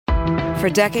For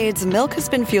decades, milk has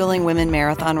been fueling women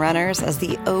marathon runners as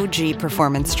the OG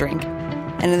performance drink.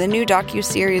 And in the new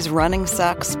docuseries Running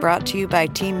Sucks, brought to you by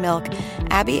Team Milk,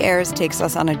 Abby Ayers takes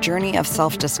us on a journey of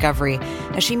self-discovery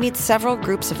as she meets several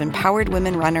groups of empowered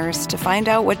women runners to find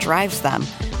out what drives them,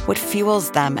 what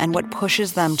fuels them, and what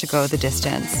pushes them to go the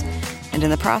distance. And in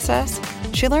the process,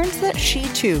 she learns that she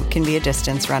too can be a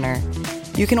distance runner.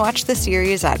 You can watch the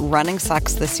series at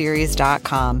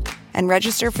runningsuckstheseries.com and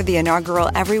register for the inaugural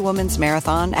Every Woman's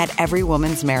Marathon at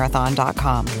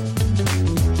everywomansmarathon.com.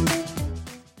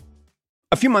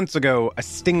 A few months ago, a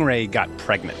stingray got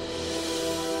pregnant.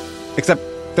 Except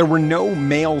there were no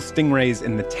male stingrays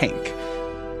in the tank,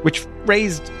 which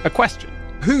raised a question.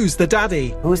 Who's the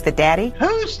daddy? Who's the daddy?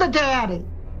 Who's the daddy?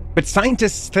 But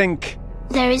scientists think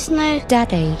there is no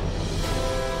daddy.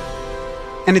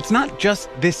 And it's not just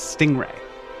this stingray.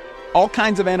 All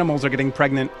kinds of animals are getting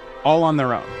pregnant all on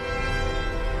their own.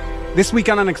 This week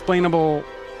on Unexplainable,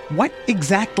 what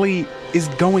exactly is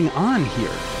going on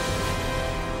here?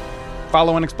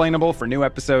 Follow Unexplainable for new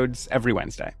episodes every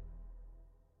Wednesday.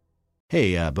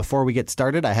 Hey, before we get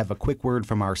started, I have a quick word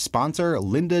from our sponsor,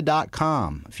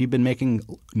 lynda.com. If you've been making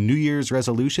New Year's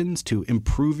resolutions to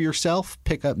improve yourself,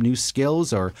 pick up new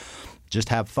skills, or just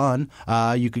have fun,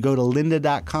 you could go to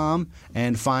lynda.com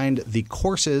and find the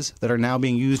courses that are now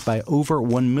being used by over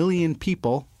 1 million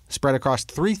people, spread across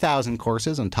 3,000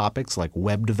 courses on topics like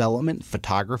web development,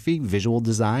 photography, visual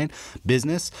design,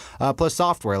 business, plus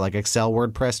software like Excel,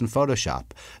 WordPress, and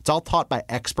Photoshop. It's all taught by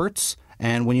experts.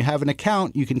 And when you have an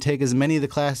account, you can take as many of the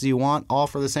classes you want, all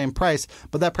for the same price.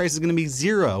 But that price is going to be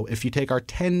zero if you take our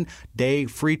 10-day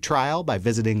free trial by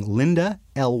visiting Lynda,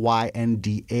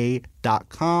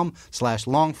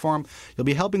 lynda.com/longform. You'll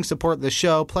be helping support the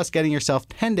show, plus getting yourself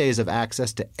 10 days of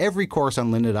access to every course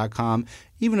on lynda.com,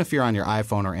 even if you're on your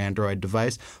iPhone or Android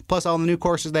device, plus all the new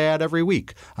courses they add every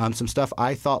week. Some stuff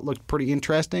I thought looked pretty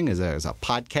interesting is a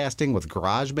podcasting with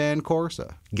GarageBand course,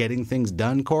 a getting things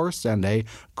done course, and a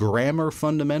grammar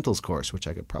fundamentals course, which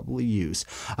I could probably use.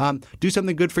 Do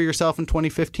something good for yourself in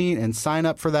 2015 and sign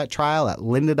up for that trial at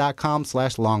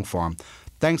lynda.com/longform.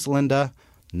 Thanks, Lynda.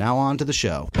 Now on to the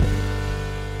show.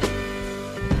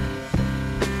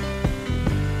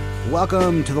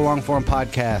 Welcome to the Longform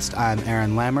Podcast. I'm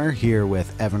Aaron Lammer here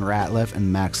with Evan Ratliff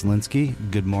and Max Linsky.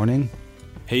 Good morning.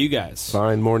 Hey, you guys.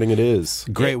 Fine morning it is.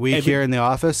 Great week here in the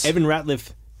office. Evan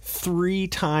Ratliff,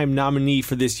 3-time nominee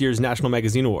for this year's National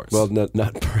Magazine Awards. Well, not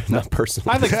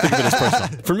personal. I like to think of it as personal.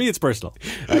 For me, it's personal.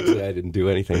 Actually, I didn't do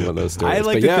anything on those stories. I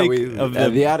like to think of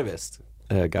the Atavist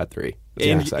got 3.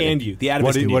 And you, the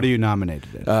Atavist. What are you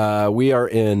nominated in? We are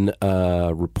in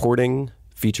reporting,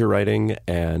 feature writing,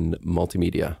 and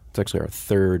multimedia. It's actually our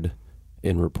 3rd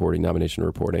in reporting, nomination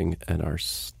reporting, and our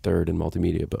 3rd in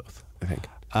multimedia both, I think.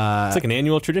 It's like an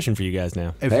annual tradition for you guys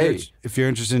now. If you're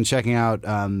interested in checking out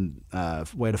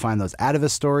way to find those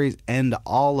Atavist stories and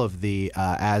all of the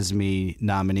ASME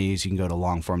nominees, you can go to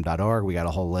longform.org. We got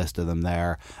a whole list of them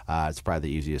there. It's probably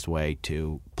the easiest way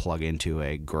to plug into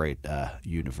a great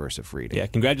universe of reading. Yeah,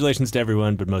 congratulations to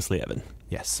everyone, but mostly Evan.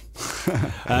 Yes.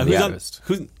 Evan.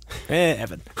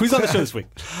 Who's on the show this week?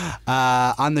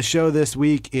 On the show this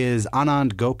week is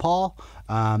Anand Gopal.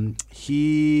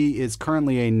 He is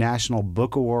currently a National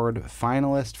Book Award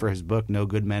finalist for his book, No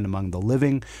Good Men Among the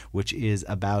Living, which is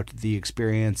about the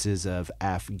experiences of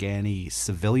Afghani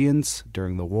civilians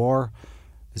during the war.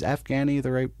 Is Afghani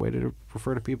the right way to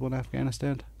refer to people in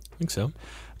Afghanistan? I think so.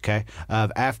 Okay.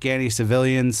 Of Afghani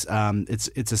civilians,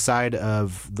 it's a side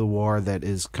of the war that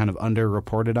is kind of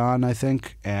underreported on, I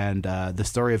think. And the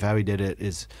story of how he did it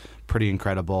is pretty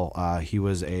incredible. He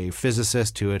was a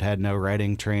physicist who had no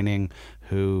writing training,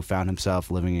 who found himself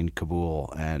living in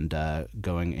Kabul and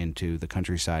going into the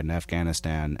countryside in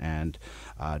Afghanistan and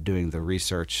doing the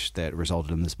research that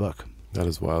resulted in this book. That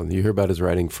is wild. You hear about his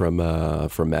writing from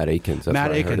Matt Akins.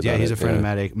 Matt Akins, yeah, he's a friend of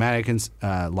Matt Akins. Matt Akins,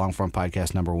 Longform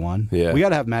Podcast #1. Yeah. We got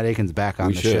to have Matt Akins back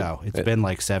on the should. show. It's been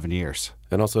like 7 years.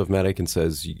 And also, if Matt Akins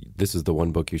says this is the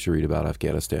one book you should read about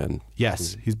Afghanistan.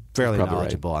 Yes, he's fairly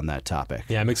knowledgeable on that topic.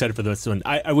 Yeah, I'm excited for this one.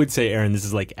 I would say, Aaron, this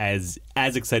is like as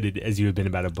excited as you have been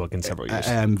about a book in several years.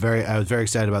 I was very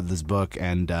excited about this book,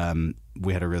 and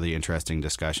we had a really interesting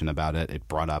discussion about it. It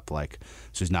brought up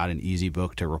this is not an easy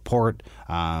book to report.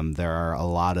 There are a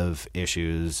lot of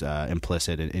issues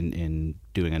implicit in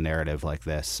doing a narrative like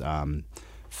this.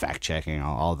 Fact-checking,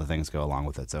 all the things go along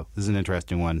with it. So this is an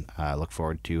interesting one. I look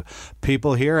forward to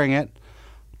people hearing it.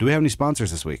 Do we have any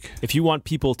sponsors this week? If you want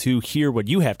people to hear what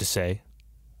you have to say,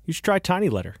 you should try Tiny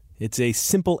Letter. It's a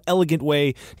simple, elegant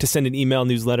way to send an email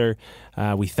newsletter.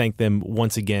 We thank them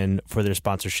once again for their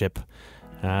sponsorship.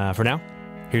 For now,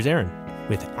 here's Aaron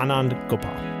with Anand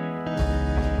Gopal.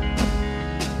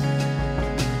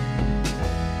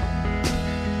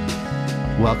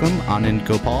 Welcome, Anand,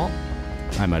 Gopal.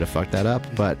 I might have fucked that up,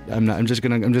 but I'm just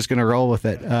gonna roll with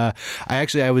it.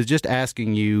 I was just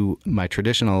asking you my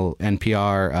traditional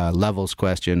NPR levels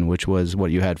question, which was what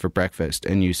you had for breakfast,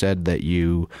 and you said that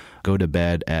you go to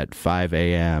bed at 5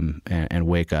 a.m. and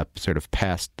wake up sort of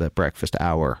past the breakfast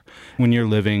hour. When you're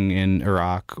living in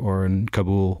Iraq or in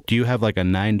Kabul, do you have like a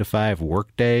 9 to 5 work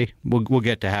day? We'll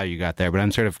get to how you got there, but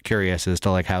I'm sort of curious as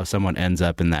to like how someone ends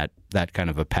up in that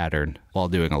kind of a pattern while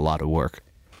doing a lot of work.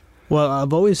 Well,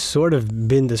 I've always sort of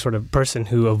been the sort of person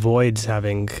who avoids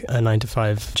having a 9 to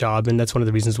 5 job, and that's one of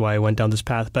the reasons why I went down this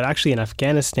path. But actually in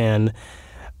Afghanistan,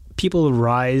 people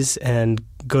rise and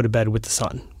go to bed with the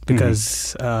sun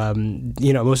because,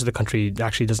 most of the country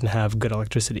actually doesn't have good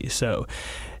electricity. So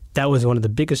that was one of the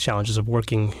biggest challenges of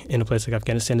working in a place like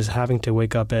Afghanistan, is having to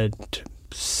wake up at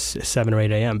 7 or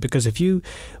 8 a.m. Because if you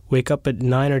wake up at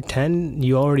 9 or 10,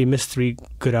 you already missed 3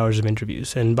 good hours of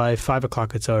interviews. And by 5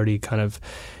 o'clock, it's already kind of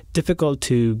difficult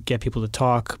to get people to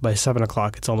talk. By 7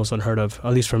 o'clock, it's almost unheard of,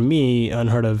 at least for me,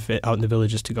 unheard of out in the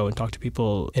villages to go and talk to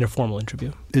people in a formal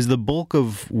interview. Is the bulk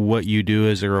of what you do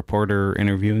as a reporter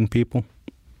interviewing people?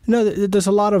 No, there's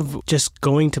a lot of just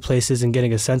going to places and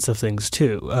getting a sense of things,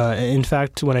 too. In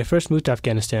fact, when I first moved to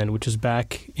Afghanistan, which was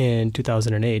back in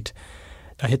 2008,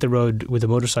 I hit the road with a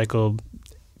motorcycle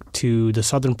to the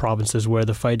southern provinces where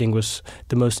the fighting was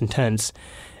the most intense.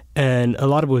 And a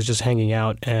lot of it was just hanging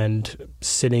out and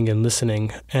sitting and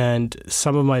listening. And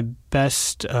some of my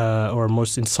best or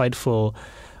most insightful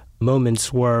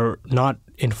moments were not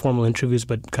informal interviews,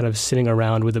 but kind of sitting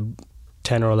around with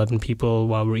 10 or 11 people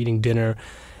while we're eating dinner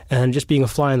and just being a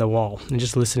fly on the wall and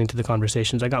just listening to the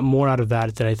conversations. I got more out of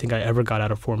that than I think I ever got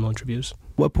out of formal interviews.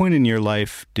 What point in your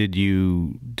life did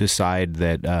you decide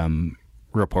that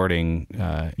reporting,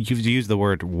 you've used the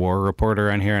word war reporter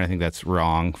on here, and I think that's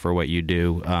wrong for what you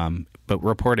do, but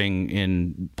reporting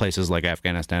in places like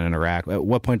Afghanistan and Iraq, at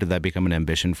what point did that become an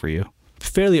ambition for you?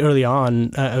 Fairly early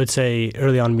on, I would say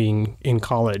early on being in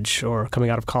college or coming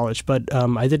out of college, but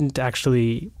I didn't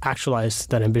actually actualize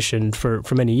that ambition for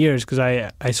many years because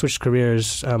I switched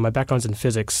careers. My background's in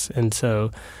physics, and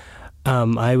so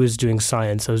I was doing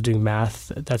science, I was doing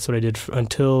math. That's what I did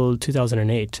until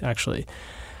 2008, actually.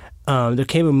 There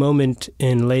came a moment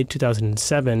in late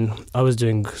 2007, I was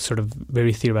doing sort of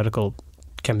very theoretical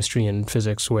chemistry and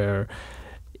physics where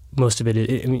most of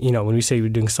it, when we say we're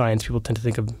doing science, people tend to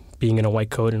think of being in a white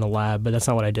coat in a lab, but that's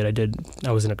not what I did.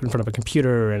 I was in front of a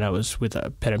computer and I was with a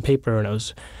pen and paper and I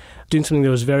was doing something that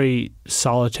was very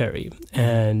solitary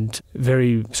and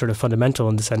very sort of fundamental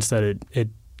in the sense that it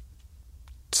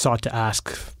sought to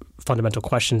ask fundamental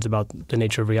questions about the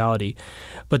nature of reality.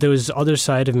 But there was the other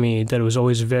side of me that was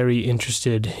always very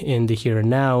interested in the here and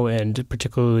now, and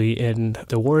particularly in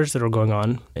the wars that were going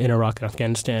on in Iraq and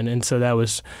Afghanistan. And so that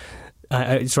was,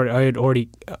 I had already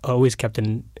always kept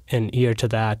an ear to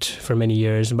that for many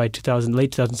years. And by late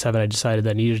 2007, I decided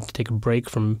that I needed to take a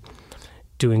break from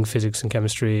doing physics and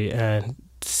chemistry and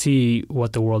see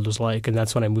what the world was like, and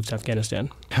that's when I moved to Afghanistan.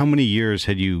 How many years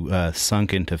had you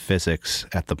sunk into physics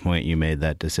at the point you made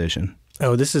that decision?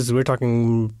 Oh, we're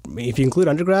talking, if you include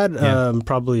undergrad,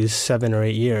 probably 7 or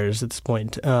 8 years at this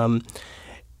point.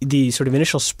 The sort of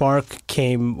initial spark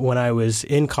came when I was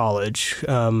in college,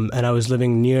 and I was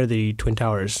living near the Twin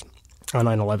Towers on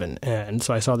 9/11, and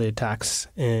so I saw the attacks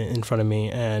in front of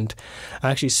me, and I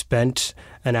actually spent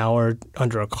an hour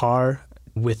under a car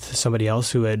with somebody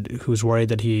else who was worried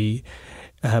that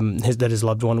his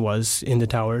loved one was in the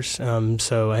towers.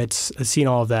 So I had seen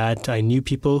all of that. I knew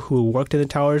people who worked in the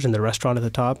towers and the restaurant at the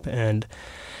top, and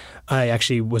I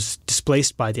actually was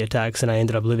displaced by the attacks, and I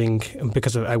ended up living,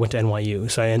 because I went to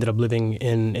NYU, so I ended up living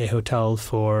in a hotel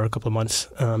for a couple of months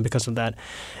because of that.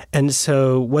 And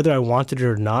so whether I wanted it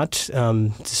or not,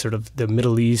 sort of the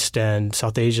Middle East and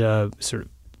South Asia sort of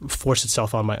forced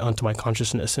itself onto my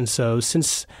consciousness. And so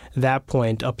since that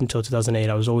point up until 2008,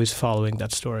 I was always following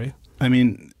that story. I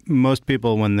mean, most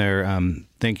people when they're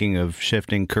thinking of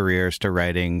shifting careers to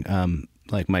writing,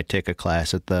 like might take a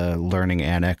class at the Learning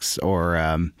Annex or,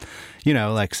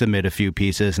 like submit a few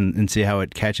pieces and see how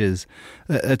it catches.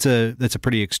 That's a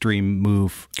pretty extreme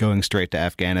move going straight to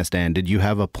Afghanistan. Did you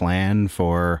have a plan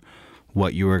for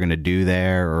what you were going to do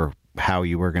there or how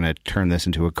you were going to turn this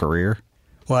into a career?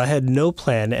 Well, I had no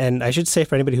plan, and I should say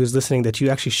for anybody who's listening that you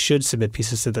actually should submit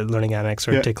pieces to the Learning Annex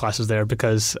or take classes there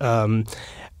because,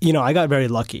 I got very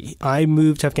lucky. I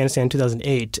moved to Afghanistan in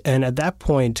 2008, and at that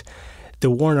point, the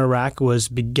war in Iraq was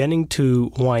beginning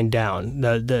to wind down.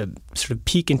 The sort of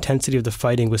peak intensity of the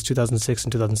fighting was 2006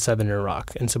 and 2007 in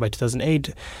Iraq, and so by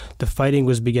 2008, the fighting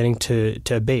was beginning to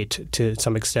abate to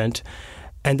some extent,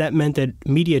 and that meant that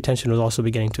media attention was also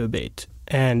beginning to abate.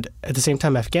 And at the same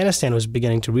time, Afghanistan was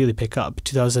beginning to really pick up.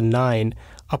 2009,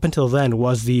 up until then,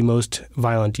 was the most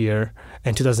violent year.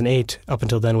 And 2008, up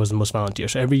until then, was the most violent year.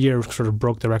 So every year sort of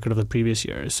broke the record of the previous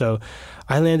year. So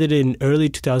I landed in early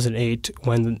 2008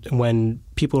 when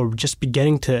people were just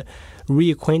beginning to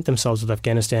reacquaint themselves with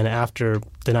Afghanistan after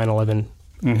the 9/11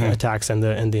 attacks and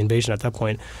the invasion at that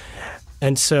point.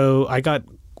 And so I got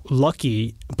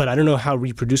lucky, but I don't know how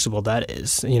reproducible that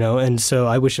is, and so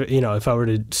I wish, if I were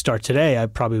to start today, I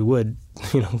probably would,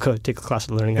 go take a class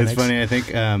of learning. It's funny. I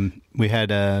think we had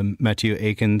Matthew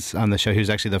Akins on the show. He was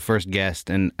actually the first guest,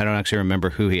 and I don't actually remember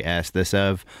who he asked this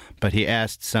of, but he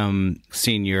asked some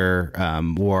senior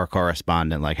war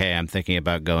correspondent, like, hey, I'm thinking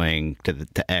about going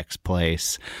to X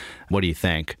place. What do you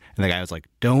think? And the guy was like,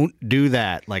 don't do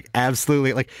that. Like,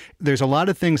 absolutely. Like, there's a lot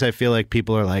of things I feel like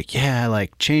people are like, yeah,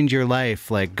 like, change your life,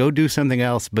 like, go do something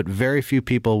else. But very few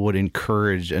people would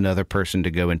encourage another person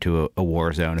to go into a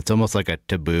war zone. It's almost like a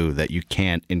taboo that you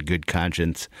can't, in good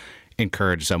conscience,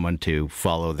 encourage someone to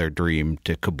follow their dream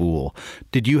to Kabul.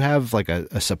 Did you have like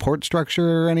a support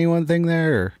structure or any one thing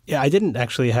there? Or? Yeah, I didn't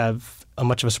actually have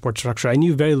much of a support structure. I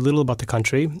knew very little about the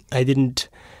country. I didn't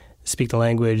speak the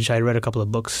language. I read a couple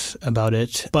of books about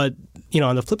it. But,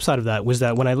 on the flip side of that was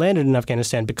that when I landed in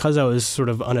Afghanistan, because I was sort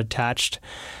of unattached,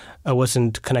 I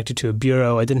wasn't connected to a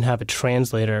bureau, I didn't have a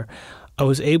translator, I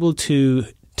was able to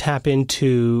tap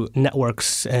into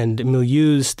networks and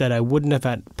milieus that I wouldn't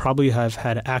have probably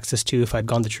had access to if I'd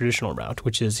gone the traditional route,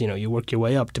 which is, you work your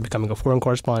way up to becoming a foreign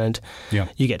correspondent. Yeah.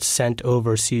 You get sent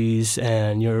overseas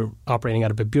and you're operating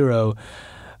out of a bureau.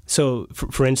 So,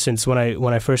 for instance, when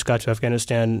I first got to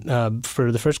Afghanistan,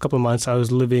 for the first couple of months, I was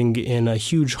living in a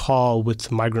huge hall with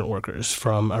migrant workers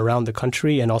from around the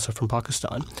country and also from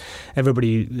Pakistan.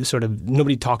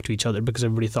 Nobody talked to each other because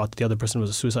everybody thought that the other person was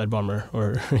a suicide bomber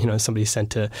or, somebody sent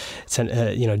to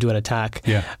do an attack.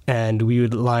 Yeah. And we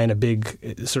would lie in a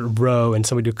big sort of row, and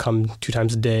somebody would come 2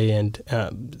 times a day and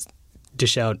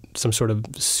dish out some sort of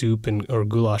soup or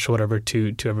goulash or whatever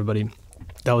to everybody.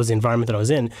 That was the environment that I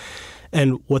was in.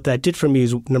 And what that did for me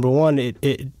is, number one,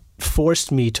 it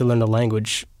forced me to learn the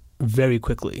language very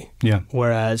quickly. Yeah.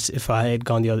 Whereas if I had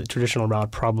gone the other traditional route,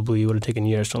 probably it would have taken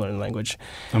years to learn the language.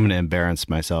 I'm going to embarrass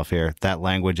myself here. That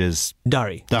language is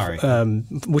Dari. Dari.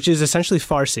 Which is essentially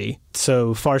Farsi.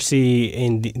 So Farsi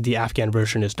in the Afghan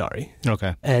version is Dari.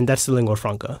 Okay. And that's the lingua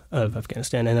franca of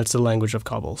Afghanistan, and that's the language of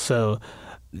Kabul. So,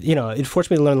 it forced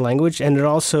me to learn the language, and it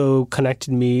also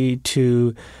connected me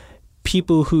to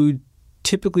people who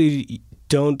typically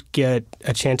don't get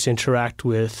a chance to interact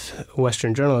with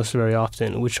Western journalists very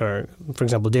often, which are, for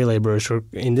example, day laborers, or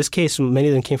in this case, many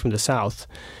of them came from the South,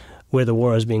 where the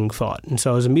war is being fought. And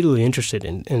so I was immediately interested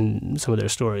in some of their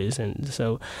stories. And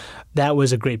so that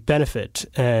was a great benefit.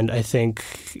 And I think,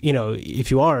 if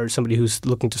you are somebody who's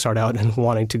looking to start out and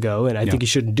wanting to go, and I think you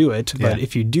shouldn't do it, but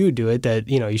if you do it, that,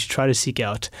 you should try to seek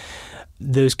out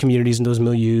those communities and those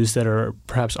milieus that are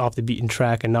perhaps off the beaten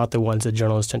track and not the ones that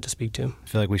journalists tend to speak to. I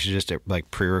feel like we should just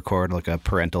pre-record a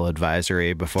parental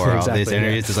advisory before all these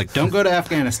interviews. It's like, don't go to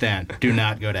Afghanistan. Do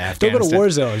not go to Afghanistan. Don't go to war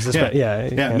zones.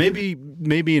 Yeah.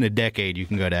 Maybe in a decade you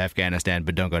can go to Afghanistan,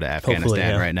 but don't go to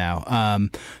Afghanistan right now.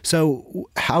 So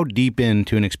how deep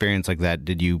into an experience like that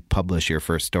did you publish your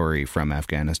first story from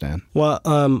Afghanistan? Well,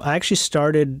 I actually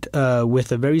started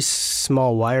with a very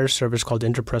small wire service called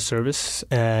Interpress Service,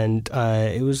 and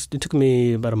it took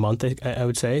me about a month, I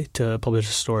would say, to publish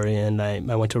a story. And I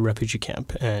went to a refugee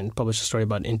camp and published a story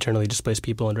about internally displaced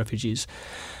people and refugees.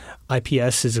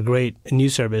 IPS is a great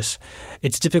news service.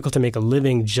 It's difficult to make a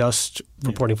living just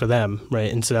reporting for them, right?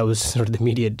 And so that was sort of the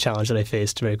immediate challenge that I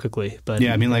faced very quickly. But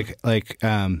yeah, I mean,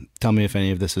 tell me if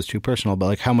any of this is too personal,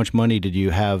 but how much money did you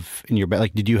have in your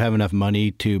bag? Did you have enough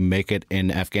money to make it in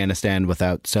Afghanistan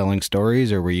without selling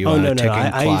stories, or were you on a ticking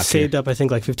clock? I saved up, I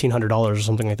think, $1,500 or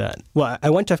something like that. Well, I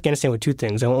went to Afghanistan with 2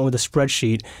 things. I went with a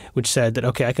spreadsheet which said that,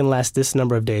 okay, I can last this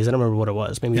number of days. I don't remember what it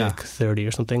was, maybe 30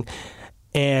 or something.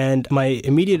 And my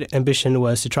immediate ambition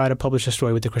was to try to publish a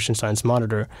story with the Christian Science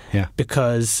Monitor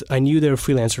because I knew they were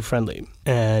freelancer friendly.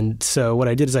 And so what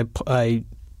I did is I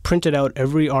printed out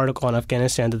every article on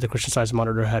Afghanistan that the Christian Science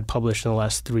Monitor had published in the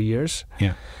last 3 years.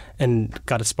 Yeah. And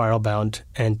got it spiral bound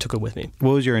and took it with me.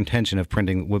 What was your intention of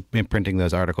printing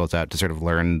those articles out, to sort of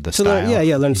learn the style?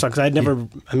 Learn the style. Because I'd never,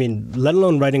 let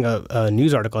alone writing a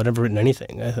news article, I'd never written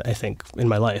anything, I think, in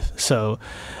my life. So,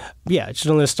 just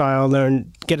learn the style,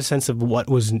 get a sense of what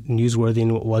was newsworthy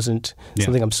and what wasn't.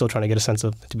 Something I'm still trying to get a sense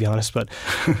of, to be honest. But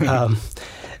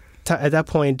at that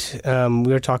point,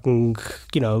 we were talking,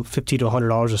 $50 to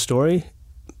 $100 a story.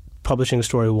 publishing a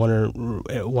story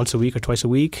once a week or twice a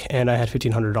week, and I had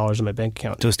 $1,500 in my bank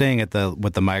account. So staying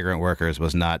with the migrant workers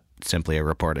was not simply a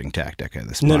reporting tactic at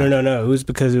this point? No. It was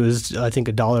because it was, I think,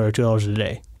 $1 or $2 a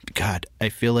day. God, I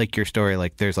feel like your story,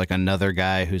 like there's like another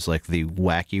guy who's like the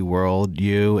wacky world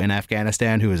you in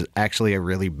Afghanistan who is actually a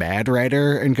really bad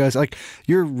writer and goes like,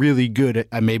 you're really good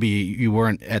at, maybe you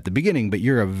weren't at the beginning, but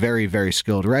you're a very, very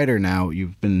skilled writer now.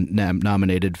 You've been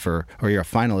nominated for, or you're a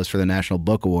finalist for the National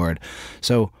Book Award.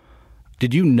 So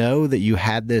did you know that you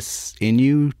had this in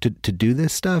you to do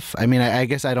this stuff? I mean, I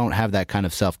guess I don't have that kind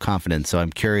of self-confidence, so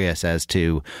I'm curious as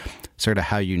to sort of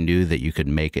how you knew that you could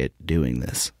make it doing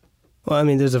this. Well, I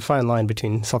mean, there's a fine line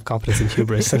between self-confidence and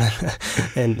hubris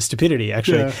and stupidity,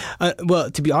 actually. Yeah. Well,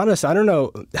 to be honest, I don't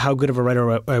know how good of a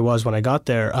writer I was when I got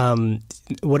there.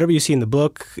 Whatever you see in the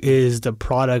book is the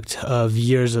product of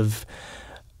years of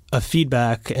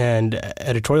feedback and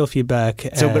editorial feedback.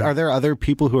 But are there other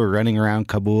people who are running around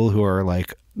Kabul who are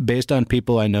like, based on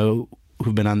people I know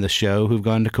who've been on the show who've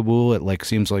gone to Kabul, it like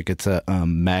seems like it's a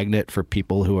magnet for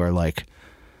people who are like,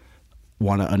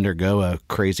 want to undergo a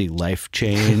crazy life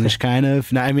change kind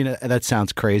of. Now, I mean, that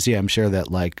sounds crazy. I'm sure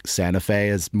that like Santa Fe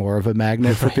is more of a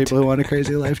magnet for people who want a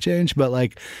crazy life change. But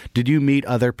like, did you meet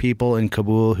other people in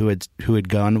Kabul who had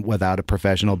gone without a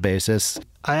professional basis?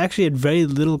 I actually had very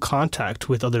little contact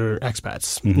with other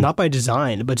expats, not by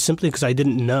design, but simply because I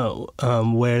didn't know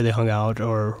where they hung out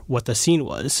or what the scene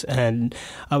was. And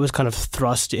I was kind of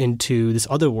thrust into this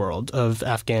other world of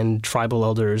Afghan tribal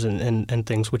elders and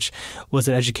things, which was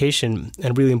an education,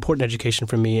 and really important education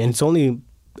for me. And it's only,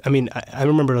 I mean, I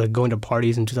remember like going to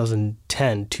parties in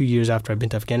 2010, 2 years after I'd been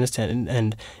to Afghanistan,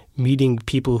 and meeting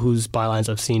people whose bylines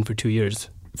I've seen for 2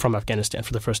 years from Afghanistan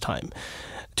for the first time.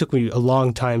 It took me a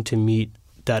long time to meet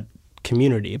that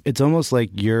community. It's almost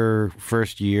like your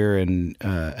first year in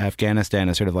Afghanistan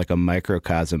is sort of like a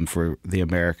microcosm for the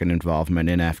American involvement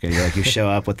in Afghanistan. Like you show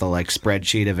up with the like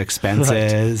spreadsheet of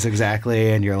expenses,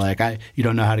 exactly, and you're like, you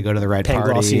don't know how to go to the right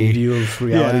party. Panglossian view of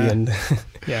reality, and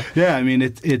yeah. I mean,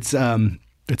 it's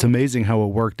amazing how it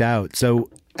worked out.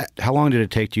 So, how long did it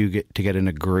take you to get in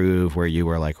a groove where you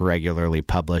were like regularly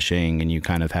publishing and you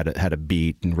kind of had a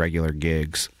beat and regular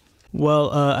gigs?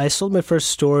 Well, I sold my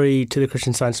first story to the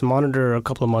Christian Science Monitor a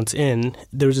couple of months in.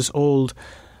 There was this old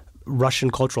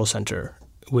Russian cultural center,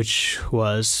 which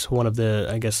was one of the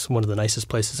nicest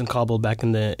places in Kabul back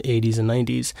in the 80s and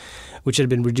 90s, which had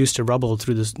been reduced to rubble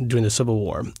during the Civil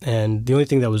War. And the only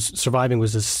thing that was surviving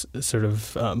was this sort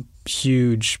of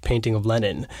huge painting of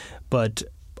Lenin, but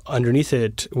underneath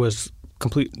it was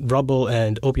complete rubble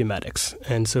and opium addicts.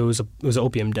 And so it was an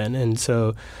opium den. And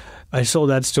so I sold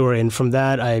that story, and from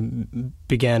that I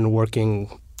began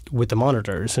working with the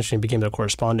Monitor, essentially became their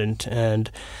correspondent.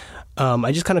 And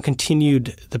I just kind of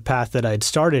continued the path that I'd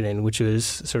started in, which was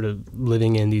sort of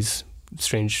living in these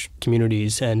strange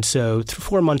communities. And so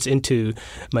 4 months into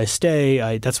my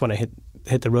stay, that's when I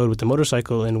hit the road with the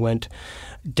motorcycle and went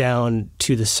down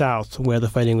to the south where the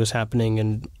fighting was happening.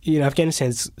 And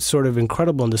Afghanistan's sort of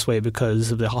incredible in this way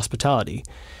because of the hospitality.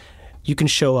 You can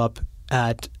show up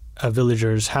at a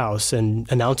villager's house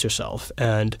and announce yourself,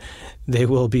 and they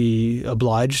will be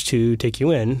obliged to take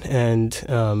you in. And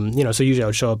so usually I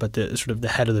would show up at the sort of the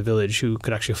head of the village who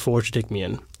could actually afford to take me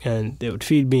in, and they would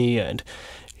feed me and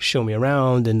show me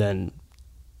around and then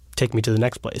take me to the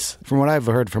next place. From what I've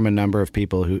heard from a number of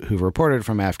people who've reported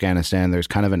from Afghanistan, there's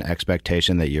kind of an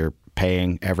expectation that you're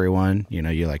paying everyone.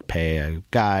 You like pay a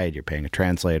guide, you're paying a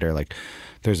translator, like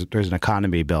there's an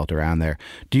economy built around there.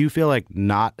 Do you feel like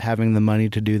not having the money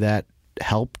to do that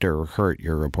helped or hurt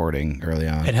your reporting early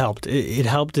on? It helped. It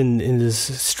helped in this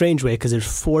strange way because it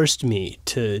forced me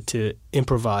to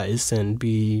improvise and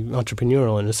be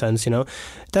entrepreneurial in a sense.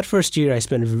 That first year I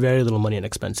spent very little money on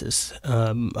expenses.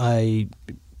 I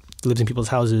lived in people's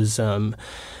houses.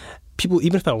 People,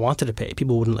 even if I wanted to pay,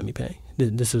 people wouldn't let me pay.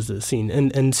 This was the scene.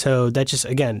 And so that just,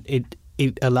 again,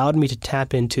 it allowed me to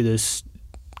tap into this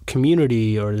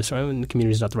community, or this, community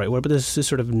is not the right word, but this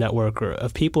sort of network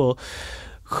of people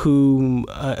who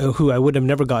I would have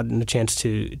never gotten a chance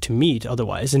to meet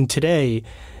otherwise. And today,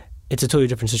 it's a totally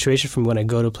different situation from when I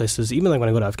go to places, even like when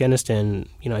I go to Afghanistan.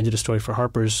 I did a story for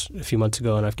Harper's a few months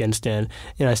ago in Afghanistan,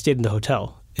 and I stayed in the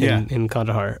hotel in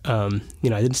Kandahar. I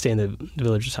didn't stay in the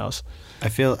villager's house. I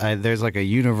feel there's like a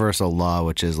universal law,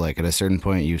 which is like at a certain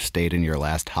point you've stayed in your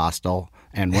last hostel,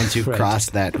 and once you've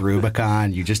crossed that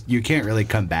Rubicon, you can't really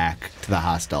come back to the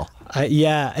hostel.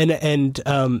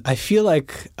 I feel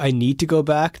like I need to go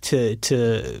back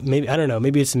to maybe, I don't know,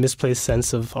 maybe it's a misplaced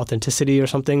sense of authenticity or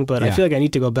something, but I feel like I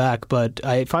need to go back. But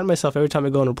I find myself every time I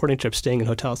go on reporting trips staying in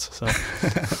hotels. So,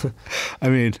 I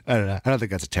mean, I don't know. I don't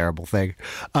think that's a terrible thing.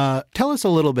 Tell us a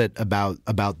little bit about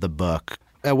the book.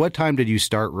 At what time did you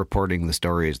start reporting the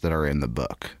stories that are in the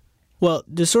book? Well,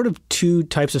 there's sort of two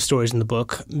types of stories in the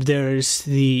book. There's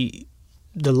the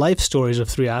life stories of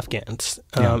three Afghans,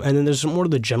 and then there's more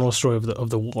of the general story of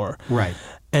the war. Right.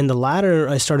 And the latter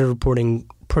I started reporting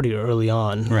pretty early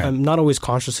on. Right. Not always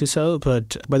consciously so,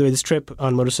 but by the way, this trip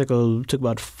on motorcycle took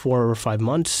about 4 or 5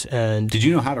 months. And did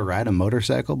you know how to ride a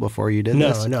motorcycle before you did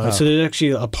this? No. So there's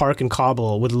actually a park in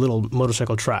Kabul with a little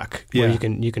motorcycle track where you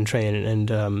can train. And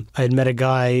I had met a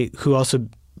guy who also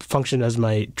functioned as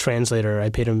my translator. I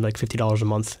paid him like $50 a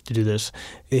month to do this.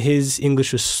 His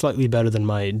English was slightly better than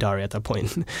my Dari at that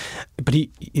point, but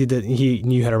he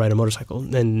knew how to ride a motorcycle,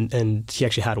 and he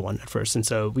actually had one at first. And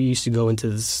so we used to go into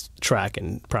this track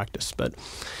and practice. But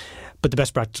the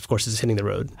best practice, of course, is hitting the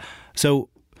road. So,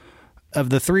 of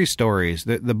the three stories,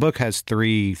 the book has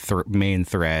three main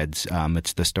threads.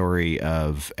 It's the story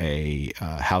of a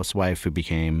housewife who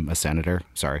became a senator.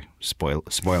 Sorry,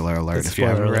 spoiler alert if you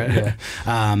haven't read it.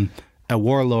 Yeah. A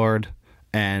warlord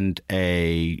and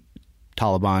a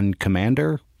Taliban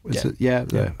commander.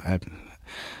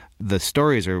 The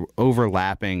stories are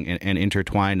overlapping and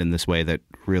intertwined in this way that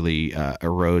really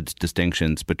erodes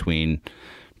distinctions between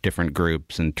different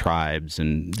groups and tribes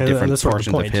and different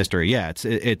portions of history. Yeah,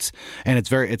 it's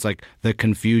like the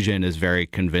confusion is very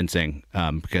convincing,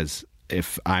 because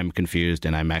if I'm confused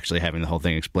and I'm actually having the whole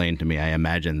thing explained to me, I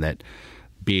imagine that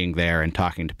being there and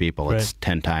talking to people, it's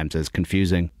 10 times as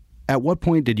confusing. At what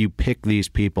point did you pick these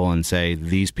people and say,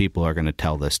 these people are going to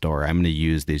tell this story? I'm going to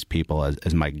use these people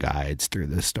as my guides through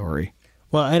this story.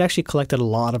 Well, I'd actually collected a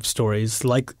lot of stories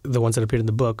like the ones that appeared in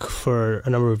the book for a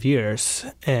number of years.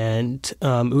 And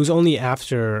it was only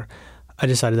after I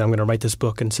decided that I'm going to write this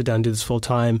book and sit down and do this full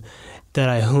time that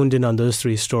I honed in on those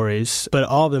three stories. But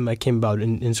all of them I came about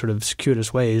in sort of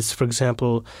circuitous ways. For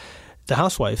example, the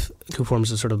housewife, who forms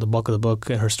the bulk of the book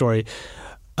and her story,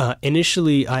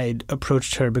 initially I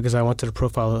approached her because I wanted to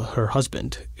profile her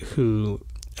husband, who,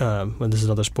 this is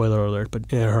another spoiler alert, but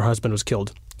her husband was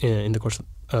killed in the course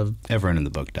of... Everyone in the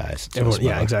book dies.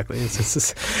 Yeah, exactly. That's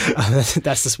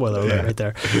the spoiler alert right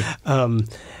there.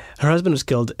 Her husband was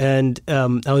killed, and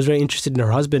I was very interested in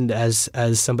her husband as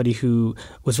somebody who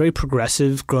was very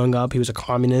progressive growing up. He was a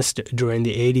communist during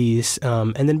the 80s,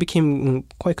 and then became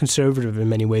quite conservative in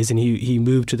many ways, and he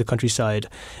moved to the countryside.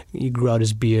 He grew out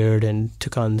his beard and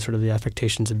took on sort of the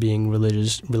affectations of being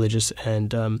religious,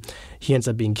 and he ends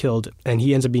up being killed. And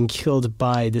he ends up being killed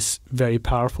by this very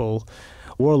powerful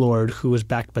warlord who was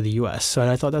backed by the U.S. So,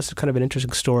 and I thought that's kind of an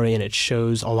interesting story, and it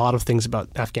shows a lot of things about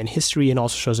Afghan history and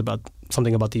also shows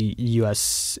something about the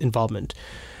U.S. involvement.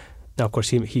 Now, of course,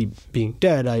 he being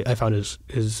dead, I found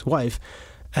his wife,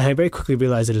 and I very quickly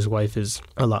realized that his wife is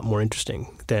a lot more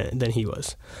interesting than he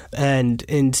was. And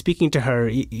in speaking to her,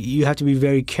 you have to be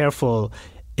very careful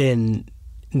in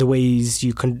the ways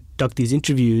you conduct these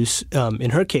interviews. In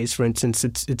her case, for instance,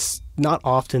 it's not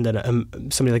often that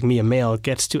somebody like me, a male,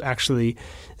 gets to actually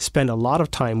spend a lot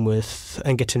of time with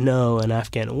and get to know an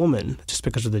Afghan woman just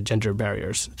because of the gender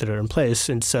barriers that are in place.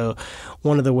 And so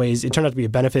one of the ways, it turned out to be a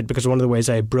benefit because one of the ways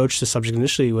I broached the subject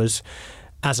initially was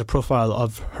as a profile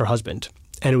of her husband.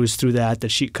 And it was through that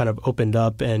she kind of opened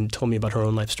up and told me about her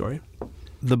own life story.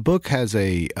 The book has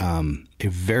a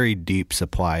very deep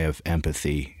supply of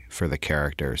empathy for the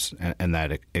characters, and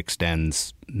that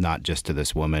extends not just to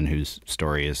this woman whose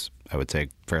story is, I would say,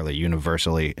 fairly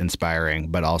universally inspiring,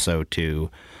 but also to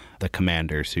the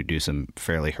commanders who do some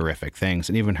fairly horrific things.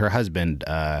 And even her husband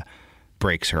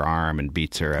breaks her arm and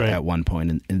beats her at one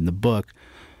point in the book.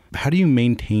 How do you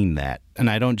maintain that? And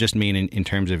I don't just mean in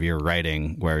terms of your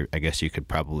writing, where I guess you could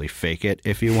probably fake it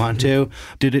if you want to.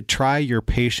 Did it try your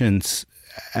patience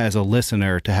as a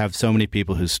listener to have so many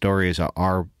people whose stories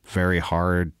are very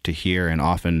hard to hear, and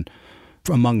often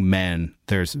among men,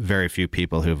 there's very few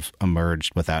people who've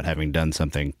emerged without having done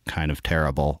something kind of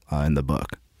terrible in the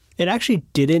book? It actually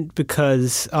didn't,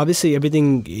 because obviously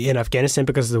everything in Afghanistan,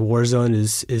 because the war zone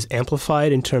is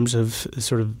amplified in terms of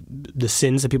sort of the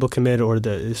sins that people commit or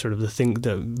the sort of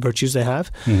the virtues they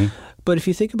have. Mm-hmm. But if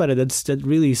you think about it, that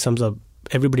really sums up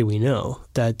everybody we know,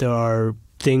 that there are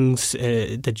things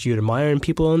that you admire in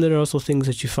people, and there are also things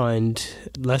that you find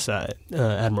less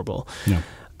admirable. Yeah.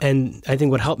 And I think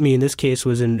what helped me in this case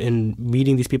was in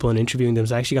meeting these people and interviewing them,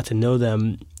 is I actually got to know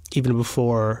them even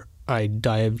before I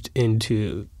dived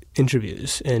into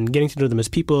interviews and getting to know them as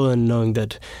people and knowing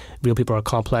that real people are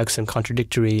complex and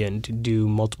contradictory and do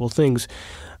multiple things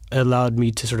allowed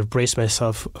me to sort of brace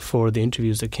myself for the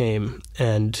interviews that came.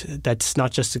 And that's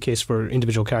not just the case for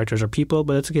individual characters or people,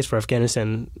 but that's the case for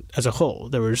Afghanistan as a whole.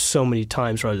 There were so many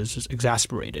times where I was just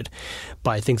exasperated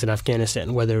by things in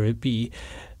Afghanistan, whether it be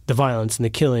the violence and the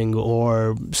killing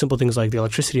or simple things like the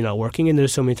electricity not working. And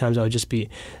there's so many times I would just be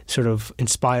sort of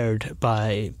inspired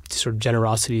by sort of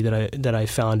generosity that I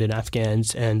found in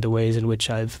Afghans and the ways in which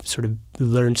I've sort of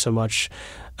learned so much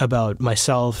about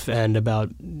myself and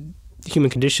about the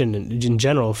human condition in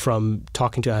general from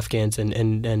talking to Afghans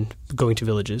and going to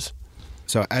villages.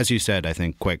 So as you said, I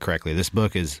think quite correctly, this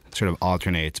book is sort of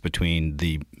alternates between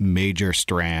the major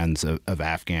strands of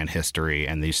Afghan history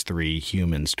and these three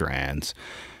human strands.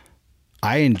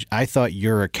 I thought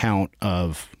your account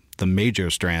of the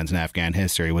major strands in Afghan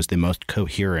history was the most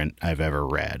coherent I've ever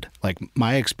read. Like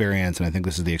my experience, and I think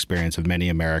this is the experience of many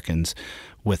Americans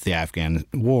with the Afghan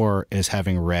war, is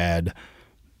having read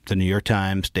the New York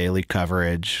Times daily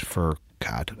coverage for,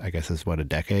 God, I guess it's a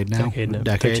decade now? Decade.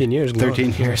 13 years.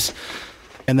 13 years.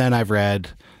 And then I've read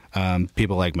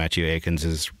people like Matthew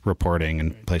Aikens' reporting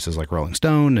in places like Rolling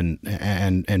Stone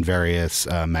and various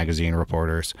magazine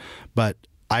reporters. But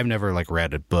I've never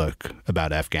read a book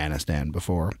about Afghanistan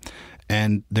before.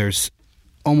 And there's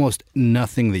almost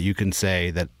nothing that you can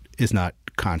say that is not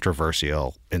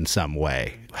controversial in some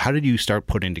way. How did you start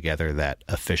putting together that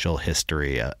official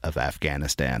history of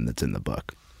Afghanistan that's in the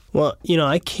book? Well,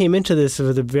 I came into this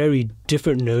with a very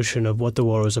different notion of what the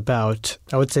war was about.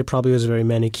 I would say probably it was a very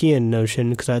Manichaean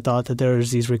notion because I thought that there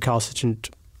was these recalcitrant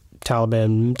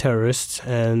Taliban terrorists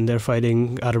and they're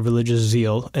fighting out of religious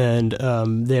zeal. And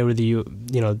they were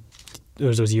there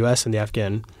was the U.S. and the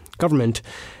Afghan government.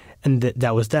 And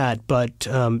that was that. But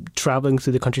traveling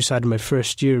through the countryside in my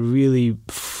first year really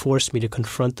forced me to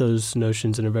confront those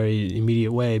notions in a very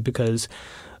immediate way because,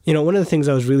 one of the things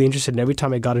I was really interested in every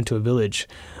time I got into a village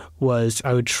was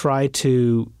I would try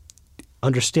to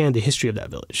understand the history of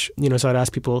that village. So I'd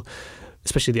ask people,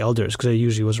 especially the elders, because I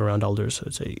usually was around elders. I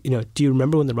would say, do you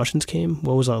remember when the Russians came?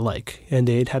 What was that like? And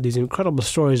they'd have these incredible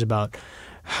stories about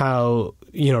how,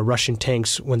 Russian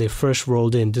tanks, when they first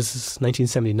rolled in, this is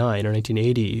 1979 or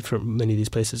 1980 for many of these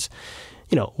places,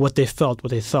 what they felt, what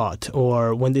they thought,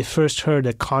 or when they first heard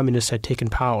that communists had taken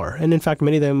power. And in fact,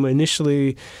 many of them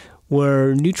initially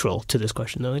were neutral to this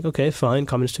question. They're like, okay, fine,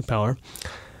 communists took power.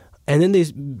 And then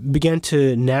they began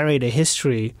to narrate a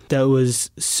history that was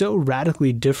so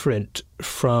radically different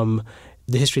from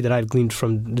the history that I'd gleaned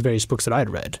from the various books that I'd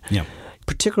read. Yeah.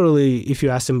 Particularly if you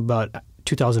asked them about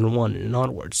 2001 and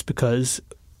onwards, because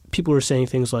people were saying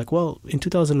things like, well, in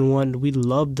 2001, we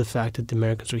loved the fact that the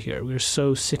Americans were here. We were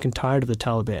so sick and tired of the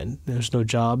Taliban. There's no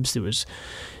jobs. There was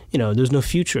no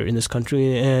future in this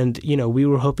country. And, we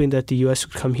were hoping that the U.S.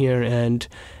 would come here and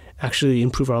actually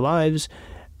improve our lives.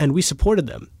 And we supported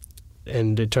them.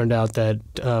 And it turned out that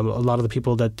a lot of the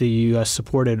people that the U.S.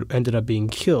 supported ended up being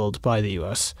killed by the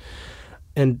U.S.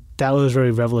 And that was very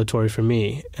revelatory for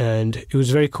me. And it was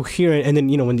very coherent. And then,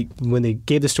 when they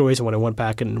gave the stories and when I went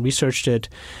back and researched it,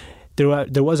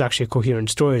 there was actually a coherent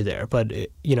story there. But,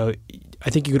 I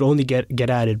think you could only get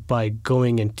at it by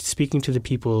going and speaking to the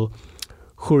people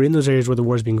who are in those areas where the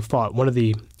war is being fought. One of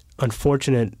the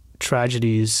unfortunate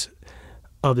tragedies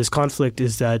of this conflict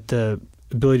is that the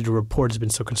ability to report has been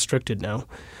so constricted now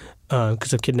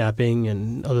because of kidnapping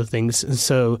and other things. And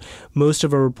so most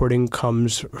of our reporting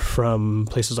comes from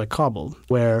places like Kabul,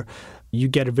 where you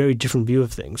get a very different view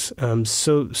of things.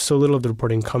 So little of the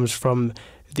reporting comes from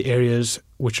the areas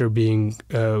which are being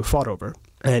fought over.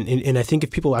 And I think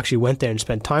if people actually went there and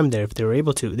spent time there, if they were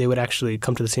able to, they would actually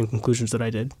come to the same conclusions that I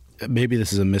did. Maybe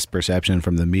this is a misperception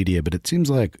from the media, but it seems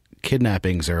like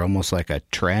kidnappings are almost like a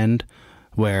trend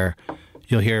where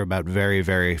you'll hear about very,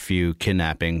 very few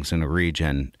kidnappings in a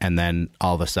region, and then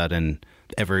all of a sudden,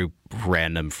 every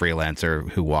random freelancer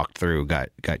who walked through got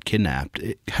kidnapped.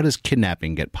 How does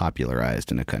kidnapping get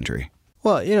popularized in a country?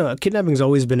 Well, kidnapping has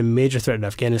always been a major threat in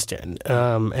Afghanistan.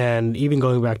 And even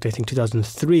going back to, I think,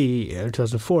 2003 or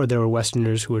 2004, there were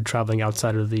Westerners who were traveling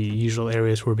outside of the usual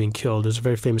areas who were being killed. There's a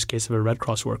very famous case of a Red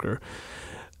Cross worker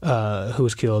who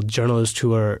was killed, journalists who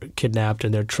were kidnapped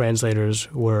and their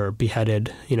translators were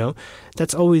beheaded.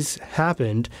 That's always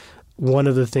happened. One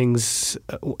of the things,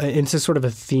 and it's a sort of a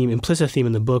theme, implicit theme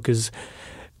in the book, is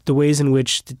the ways in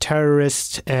which the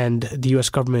terrorists and the U.S.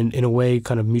 government, in a way,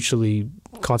 kind of mutually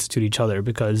constitute each other,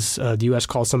 because the U.S.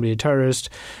 calls somebody a terrorist,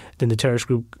 then the terrorist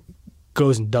group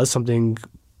goes and does something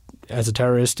as a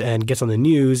terrorist and gets on the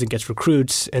news and gets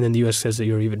recruits, and then the U.S. says that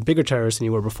you're an even bigger terrorist than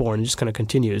you were before, and it just kind of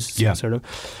continues. Yeah. Sort of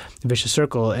a vicious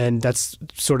circle. And that's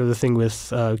sort of the thing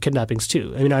with kidnappings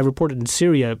too. I mean, I reported in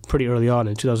Syria pretty early on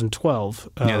in 2012.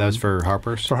 Yeah, that was for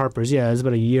Harper's? For Harper's, yeah. It was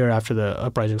about a year after the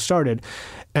uprising started.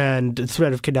 And the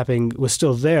threat of kidnapping was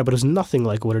still there, but it was nothing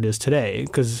like what it is today.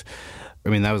 Because I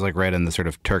mean, that was like right in the sort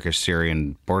of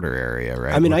Turkish-Syrian border area,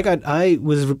 right? I mean, I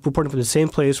was reporting from the same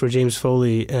place where James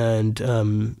Foley and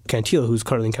Cantil, who's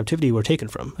currently in captivity, were taken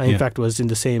from. I, in fact, was in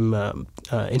the same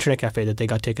internet cafe that they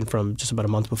got taken from just about a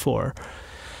month before.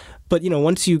 But,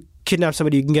 once you kidnap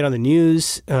somebody, you can get on the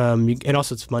news, and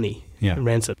also it's money,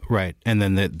 ransom. Right. And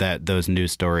then that those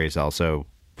news stories also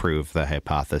prove the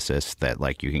hypothesis that,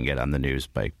 like, you can get on the news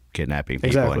by kidnapping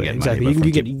people and get money.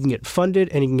 You can get funded,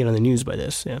 and you can get on the news by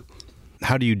this, yeah.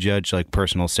 How do you judge like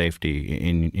personal safety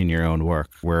in your own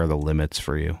work? Where are the limits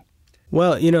for you?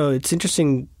 Well, it's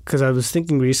interesting because I was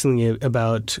thinking recently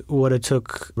about what it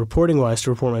took reporting-wise to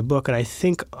report my book, and I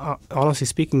think, honestly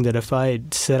speaking, that if I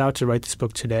set out to write this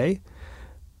book today,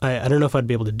 I don't know if I'd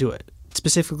be able to do it,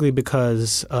 specifically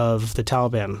because of the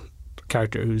Taliban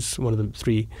character, who's one of the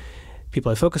three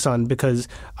people I focus on, because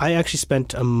I actually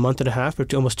spent a month and a half or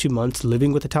almost 2 months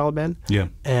living with the Taliban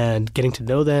and getting to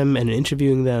know them and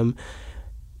interviewing them.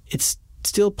 It's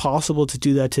still possible to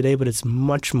do that today, but it's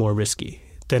much more risky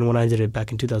than when I did it back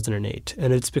in 2008.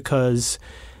 And it's because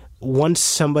once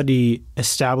somebody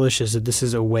establishes that this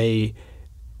is a way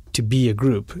to be a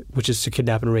group, which is to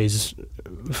kidnap and raise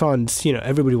funds,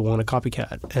 everybody will want a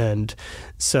copycat. And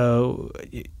so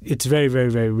it's very, very,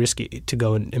 very risky to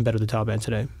go and embed with the Taliban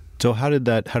today. So how did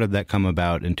that come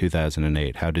about in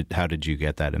 2008? How did you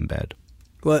get that embed?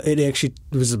 Well, it actually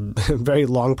was a very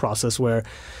long process where,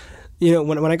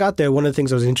 when I got there, one of the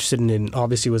things I was interested in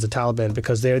obviously was the Taliban,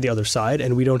 because they're the other side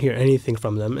and we don't hear anything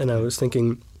from them. And I was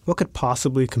thinking, what could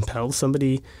possibly compel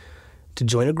somebody to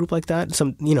join a group like that?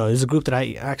 There's a group that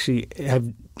I actually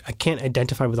I can't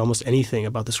identify with almost anything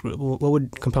about this group. What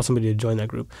would compel somebody to join that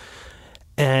group?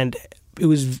 And it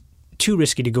was too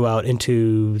risky to go out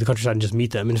into the countryside and just meet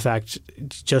them. In fact,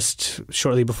 just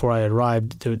shortly before I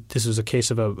arrived, this was a case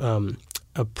of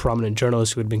a prominent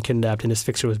journalist who had been kidnapped, and his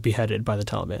fixer was beheaded by the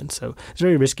Taliban. So it's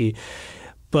very risky.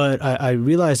 But I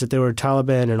realized that there were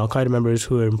Taliban and al-Qaeda members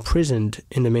who were imprisoned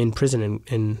in the main prison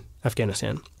in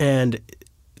Afghanistan. And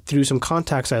through some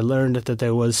contacts, I learned that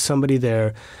there was somebody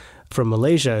there from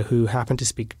Malaysia who happened to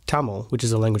speak Tamil, which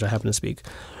is a language I happen to speak.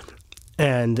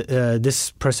 And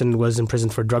this person was in prison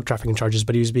for drug trafficking charges,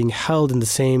 but he was being held in the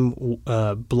same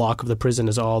block of the prison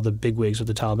as all the bigwigs of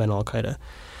the Taliban and al-Qaeda.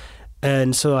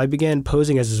 And so I began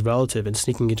posing as his relative and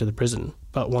sneaking into the prison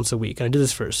about once a week. And I did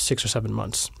this for 6 or 7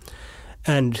 months.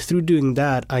 And through doing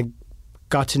that, I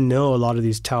got to know a lot of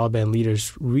these Taliban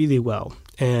leaders really well.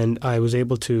 And I was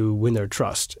able to win their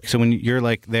trust. So when you're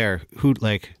like there,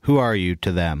 who are you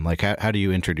to them? Like, how do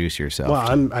you introduce yourself?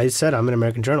 Well, I said I'm an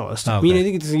American journalist. Okay. I mean, I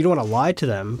think you don't want to lie to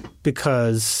them,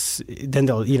 because then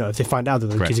they'll, if they find out,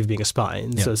 they'll accuse you of being a spy.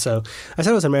 And so I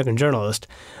said I was an American journalist.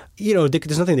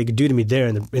 There's nothing they could do to me there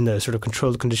in the sort of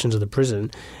controlled conditions of the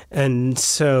prison. And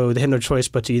so they had no choice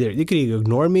but to they could either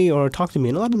ignore me or talk to me.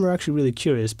 And a lot of them were actually really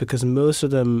curious, because most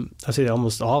of them, I'd say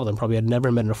almost all of them, probably had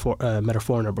never met a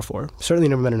foreigner before. Certainly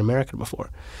never met an American before.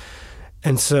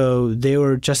 And so they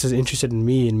were just as interested in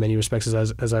me in many respects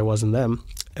as I was in them.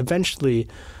 Eventually,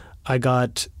 I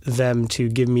got them to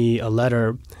give me a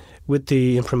letter with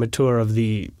the imprimatur of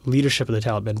the leadership of the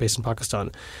Taliban based in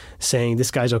Pakistan, saying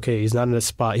this guy's okay. He's not a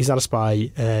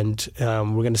spy, and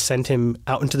we're going to send him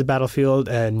out into the battlefield,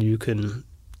 and you can,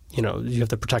 you have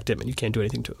to protect him, and you can't do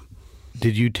anything to him.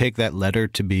 Did you take that letter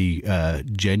to be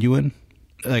genuine?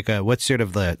 Like, what's sort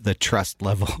of the trust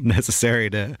level necessary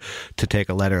to take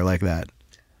a letter like that?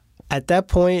 At that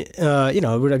point,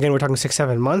 again, we're talking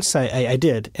 6-7 months. I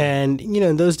did, and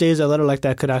in those days, a letter like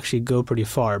that could actually go pretty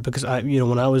far, because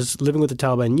when I was living with the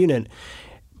Taliban unit,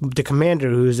 the commander,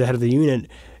 who was the head of the unit,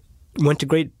 went to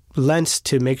great lengths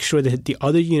to make sure that the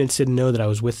other units didn't know that I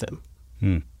was with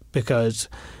them, because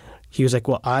he was like,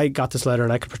 "Well, I got this letter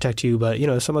and I could protect you, but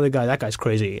some other guy, that guy's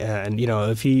crazy, and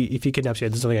if he kidnaps you,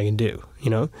 there's nothing I can do,"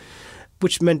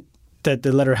 which meant that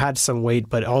the letter had some weight,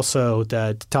 but also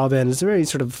that the Taliban is a very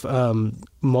sort of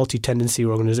multi-tendency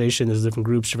organization. There's different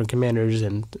groups, different commanders,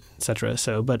 and et cetera.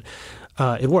 So, but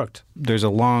it worked. There's a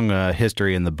long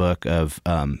history in the book of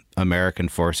American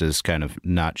forces kind of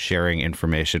not sharing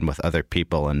information with other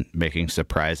people and making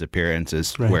surprise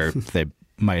appearances where they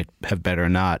might have better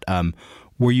not.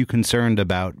 Were you concerned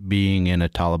about being in a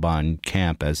Taliban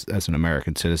camp as an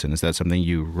American citizen? Is that something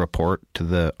you report to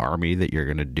the army that you're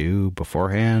going to do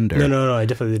beforehand? Or? No, I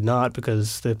definitely did not,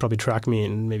 because they'd probably track me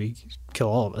and maybe kill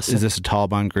all of us. Is this a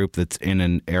Taliban group that's in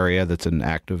an area that's an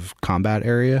active combat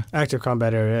area? Active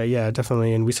combat area, yeah,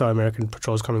 definitely. And we saw American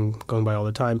patrols going by all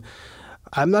the time.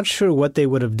 I'm not sure what they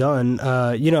would have done.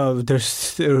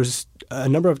 There was a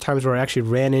number of times where I actually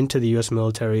ran into the U.S.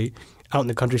 military out in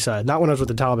the countryside, not when I was with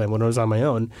the Taliban, when I was on my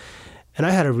own. And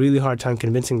I had a really hard time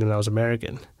convincing them that I was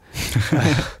American.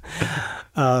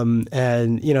 And,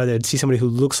 they'd see somebody who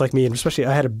looks like me, and especially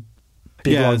I had a big long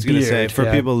beard. I was going to say, for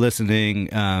people listening,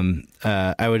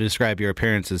 I would describe your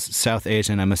appearance as South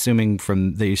Asian. I'm assuming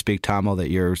from that you speak Tamil that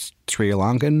you're Sri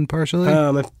Lankan partially?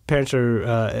 My parents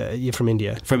are from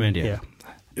India. From India.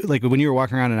 Yeah. Like when you were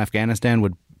walking around in Afghanistan,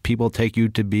 would people take you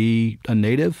to be a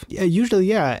native? Yeah, usually,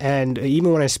 yeah. And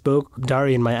even when I spoke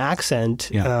Dari in my accent,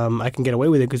 I can get away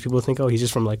with it because people think, oh, he's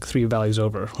just from like 3 valleys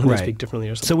over when they speak differently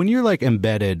or something. So when you're like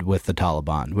embedded with the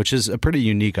Taliban, which is a pretty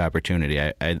unique opportunity,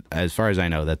 I as far as I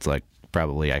know, that's like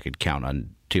probably I could count on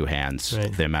 2 hands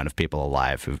the amount of people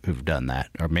alive who've done that,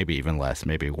 or maybe even less,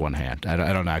 maybe 1 hand.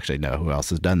 I don't actually know who else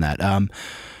has done that.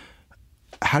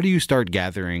 How do you start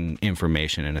gathering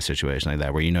information in a situation like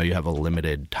that where you have a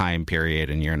limited time period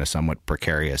and you're in a somewhat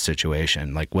precarious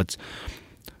situation? Like what's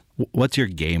your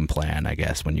game plan, I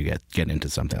guess, when you get into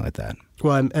something like that?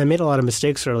 Well, I made a lot of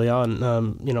mistakes early on.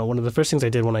 One of the first things I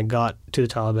did when I got to the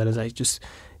Taliban is I just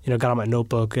got on my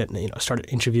notebook and started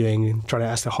interviewing, trying to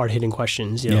ask the hard-hitting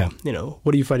questions.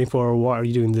 What are you fighting for? Why are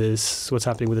you doing this? What's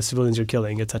happening with the civilians you're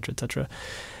killing, et cetera, et cetera.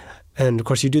 And of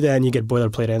course, you do that, and you get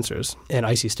boilerplate answers and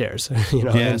icy stares.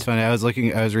 Yeah, it's funny. I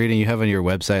was reading. You have on your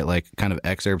website like kind of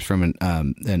excerpts from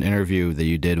an interview that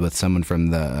you did with someone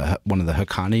from one of the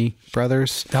Haqqani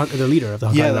brothers, the leader of the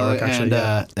Haqqani network.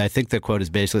 Actually, I think the quote is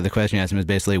basically, the question you asked him is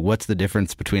basically, "What's the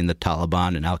difference between the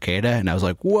Taliban and Al Qaeda?" And I was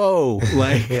like, "Whoa,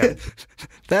 like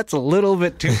that's a little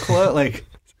bit too close. Like,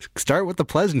 start with the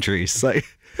pleasantries, like."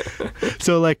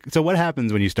 So what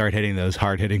happens when you start hitting those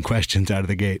hard-hitting questions out of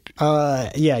the gate?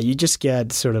 You just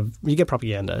get you get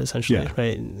propaganda, essentially,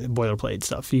 right? Boilerplate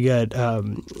stuff. You get,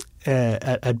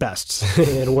 at best.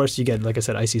 At worst, you get, like I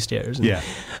said, icy stares. And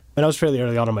I was fairly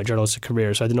early on in my journalistic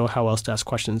career, so I didn't know how else to ask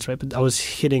questions, right? But I was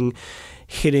hitting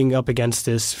up against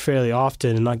this fairly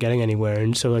often and not getting anywhere.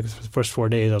 And so like the first 4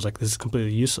 days, I was like, this is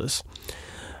completely useless.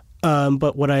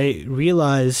 But what I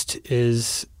realized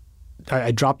is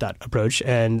I dropped that approach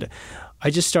and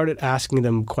I just started asking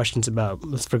them questions about,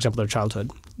 for example, their childhood.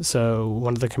 So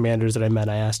one of the commanders that I met,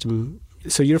 I asked him,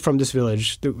 so you're from this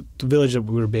village. The village that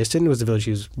we were based in was the village he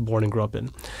was born and grew up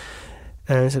in.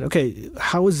 And I said, okay,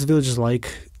 how was the village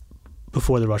like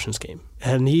before the Russians came?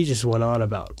 And he just went on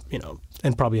about,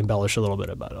 and probably embellished a little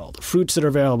bit about all the fruits that are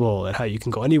available and how you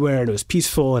can go anywhere and it was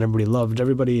peaceful and everybody loved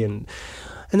everybody. And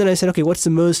then I said, okay, what's the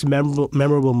most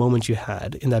memorable moment you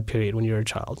had in that period when you were a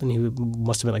child? And he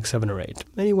must have been like 7 or 8.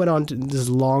 And he went on to this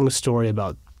long story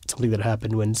about something that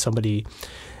happened when somebody,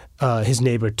 his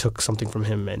neighbor took something from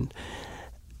him.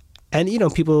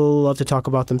 And people love to talk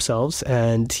about themselves.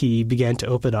 And he began to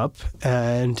open up.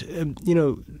 And,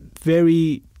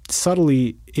 very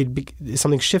subtly,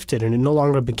 something shifted. And it no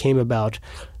longer became about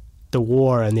the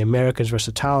war and the Americans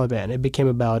versus the Taliban. It became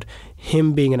about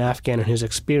him being an Afghan and his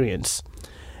experience.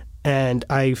 And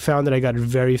I found that I got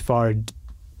very far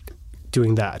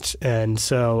doing that. And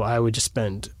so I would just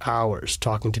spend hours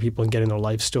talking to people and getting their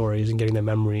life stories and getting their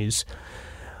memories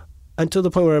until the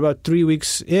point where about 3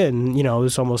 weeks in, I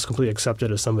was almost completely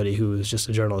accepted as somebody who is just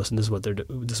a journalist and this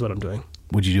is what I'm doing.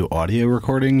 Would you do audio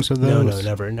recordings of those?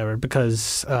 No, never.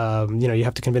 Because, you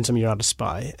have to convince them you're not a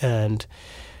spy. And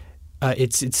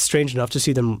it's strange enough to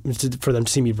see for them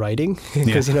to see me writing.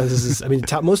 Because,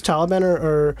 most Taliban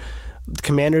are the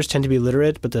commanders tend to be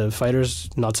literate, but the fighters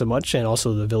not so much, and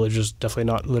also the villagers definitely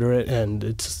not literate. And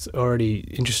it's already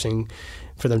interesting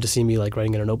for them to see me like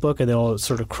writing in a notebook, and they all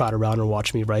sort of crowd around and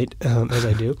watch me write as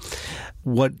I do.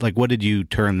 What did you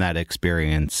turn that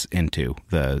experience into?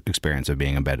 The experience of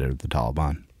being embedded with the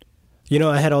Taliban?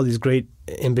 I had all these great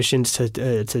ambitions to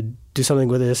do something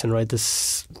with this and write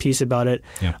this piece about it.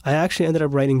 Yeah. I actually ended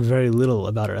up writing very little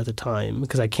about it at the time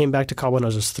because I came back to Kabul and I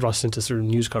was just thrust into sort of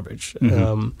news coverage.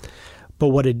 Mm-hmm. But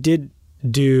what it did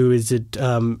do is it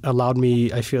allowed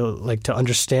me, I feel like, to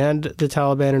understand the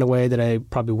Taliban in a way that I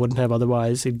probably wouldn't have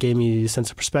otherwise. It gave me a sense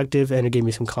of perspective and it gave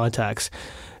me some contacts.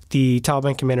 The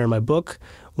Taliban commander in my book,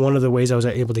 one of the ways I was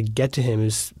able to get to him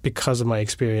is because of my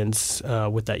experience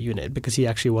with that unit, because he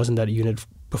actually wasn't that unit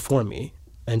before me.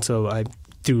 And so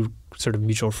through sort of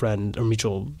mutual friend or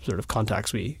mutual sort of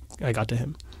contacts, I got to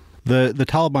him. The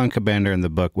Taliban commander in the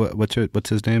book, what's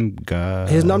his name?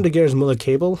 His nom de guerre is Mullah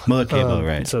Cable. Mullah Cable,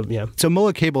 right. So, yeah. So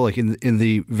Mullah Cable, like in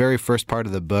the very first part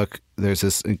of the book, there's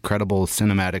this incredible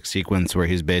cinematic sequence where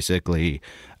he's basically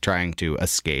trying to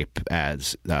escape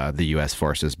as the U.S.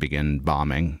 forces begin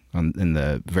bombing in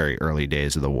the very early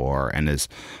days of the war, and is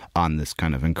on this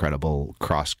kind of incredible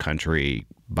cross-country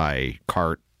by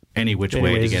cart, any which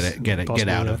way to get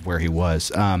out of where he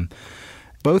was.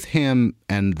 Both him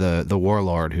and the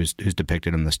warlord who's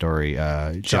depicted in the story,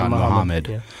 John Muhammad,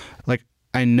 yeah. Like,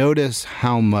 I notice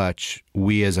how much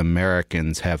we as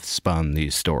Americans have spun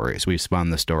these stories. We've spun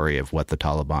the story of what the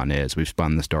Taliban is. We've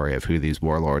spun the story of who these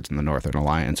warlords in the Northern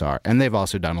Alliance are. And they've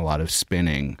also done a lot of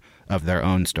spinning of their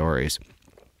own stories.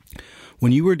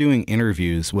 When you were doing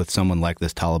interviews with someone like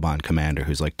this Taliban commander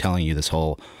who's like telling you this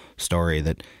whole story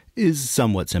that is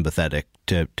somewhat sympathetic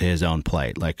to his own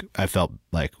plight. Like, I felt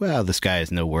like, well, this guy is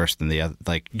no worse than the other.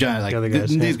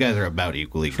 These guys are about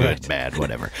equally good, right. Bad,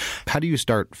 whatever. How do you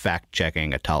start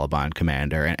fact-checking a Taliban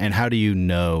commander, and how do you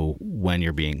know when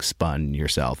you're being spun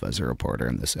yourself as a reporter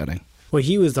in this setting? Well,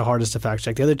 he was the hardest to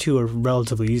fact-check. The other two are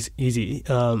relatively easy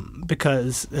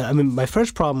because, my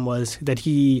first problem was that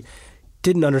he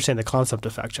didn't understand the concept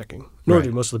of fact-checking, nor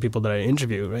did most of the people that I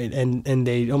interview, right? And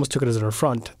they almost took it as an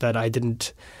affront that I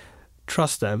didn't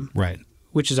trust them, right?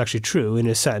 Which is actually true in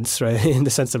a sense, right? In the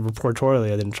sense that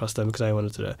reportorially I didn't trust them because I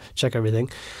wanted to check everything.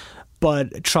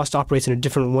 But trust operates in a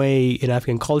different way in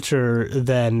Afghan culture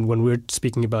than when we're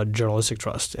speaking about journalistic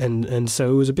trust. And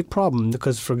so it was a big problem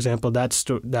because, for example, that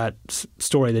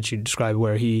story that you described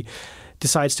where he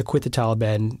decides to quit the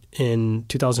Taliban in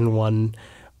 2001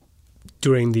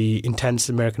 during the intense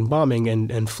American bombing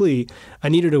and flee, I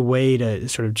needed a way to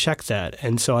sort of check that.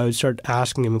 And so I would start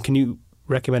asking him, can you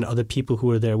recommend other people who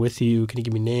were there with you? Can you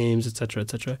give me names, et cetera, et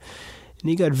cetera? And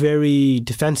he got very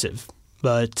defensive.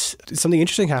 But something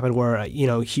interesting happened where,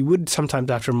 he would sometimes,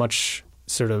 after much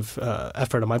sort of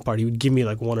effort on my part, he would give me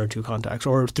like one or two contacts,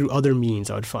 or through other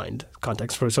means I would find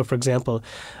contacts. So, for example,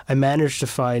 I managed to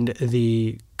find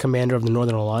the commander of the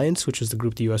Northern Alliance, which is the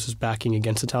group the U.S. was backing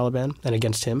against the Taliban and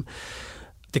against him.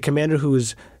 The commander who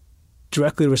was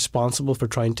directly responsible for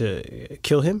trying to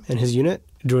kill him and his unit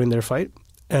during their fight.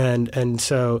 And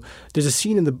so there's a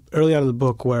scene early on in the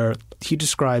book where he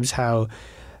describes how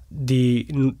the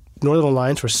Northern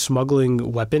Alliance were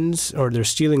smuggling weapons, or they're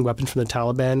stealing weapons from the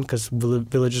Taliban because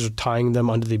villagers are tying them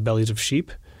onto the bellies of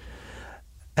sheep.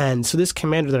 And so this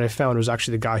commander that I found was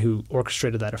actually the guy who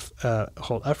orchestrated that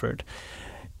whole effort.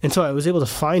 And so I was able to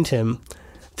find him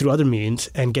through other means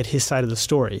and get his side of the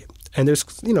story. And there's,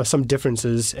 some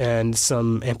differences and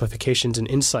some amplifications and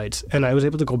insights. And I was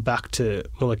able to go back to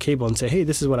Mullah Cable and say, hey,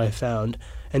 this is what I found.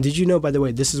 And did you know, by the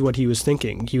way, this is what he was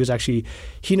thinking.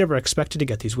 He never expected to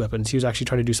get these weapons. He was actually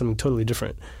trying to do something totally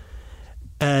different.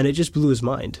 And it just blew his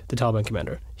mind, the Taliban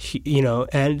commander.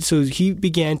 And so he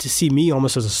began to see me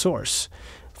almost as a source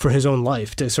for his own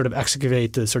life, to sort of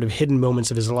excavate the sort of hidden moments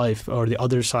of his life or the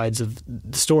other sides of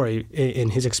the story in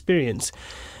his experience.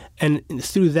 And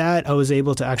through that, I was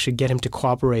able to actually get him to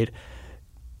cooperate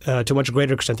to a much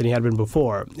greater extent than he had been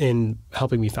before in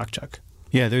helping me fact check.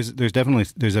 Yeah, there's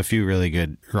a few really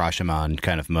good Rashomon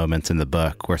kind of moments in the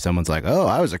book where someone's like, "Oh,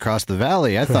 I was across the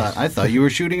valley. I thought you were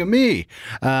shooting at me."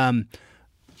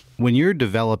 When you're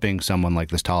developing someone like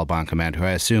this Taliban commander, who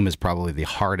I assume is probably the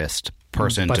hardest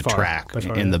person to track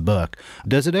in the book,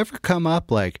 does it ever come up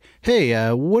like,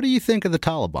 "Hey, what do you think of the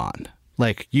Taliban?"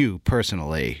 Like, you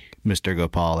personally, Mr.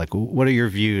 Gopal, like, what are your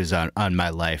views on my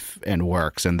life and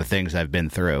works and the things I've been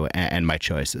through and my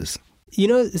choices?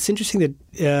 It's interesting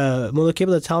that Mullah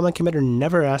Cable, the Taliban commander,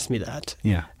 never asked me that.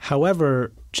 Yeah.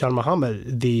 However, John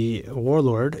Muhammad, the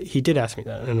warlord, he did ask me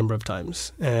that a number of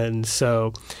times. And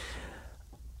so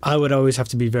I would always have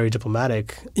to be very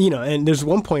diplomatic. And there's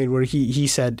one point where he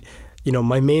said,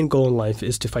 my main goal in life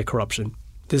is to fight corruption.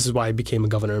 This is why I became a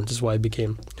governor. This is why I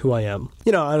became who I am.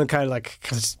 I'm kind of like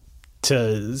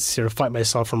to sort of fight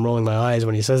myself from rolling my eyes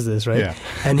when he says this, right? Yeah.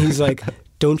 And he's like,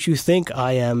 don't you think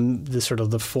I am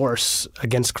the force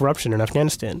against corruption in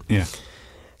Afghanistan? Yeah.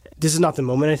 This is not the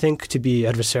moment, I think, to be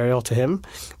adversarial to him,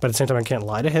 but at the same time, I can't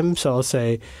lie to him. So I'll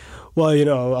say, well,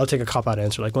 I'll take a cop-out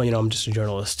answer, like, well, I'm just a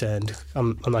journalist, and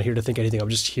I'm not here to think anything. I'm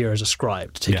just here as a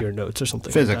scribe to take your notes or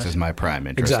something. Physics like that. Is my prime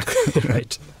interest. Exactly,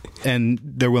 right. And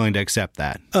they're willing to accept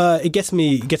that. It gets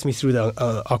me through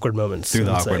the awkward moments. Through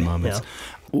the awkward moments. Yeah.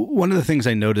 One of the things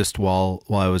I noticed while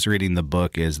I was reading the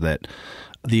book is that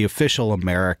the official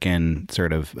American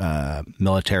sort of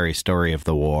military story of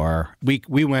the war.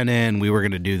 We went in, we were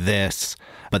going to do this,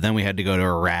 but then we had to go to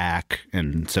Iraq,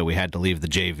 and so we had to leave the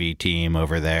JV team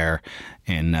over there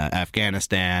in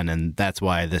Afghanistan, and that's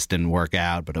why this didn't work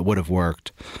out, but it would have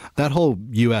worked. That whole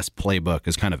U.S. playbook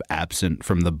is kind of absent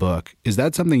from the book. Is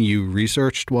that something you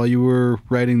researched while you were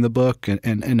writing the book,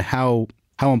 and how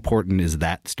important is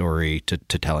that story to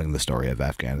telling the story of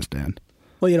Afghanistan?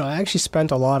 Well, I actually spent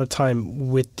a lot of time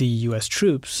with the U.S.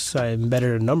 troops. I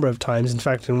embedded a number of times. In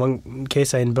fact, in one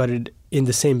case, I embedded in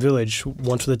the same village,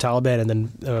 once with the Taliban and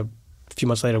then a few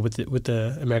months later with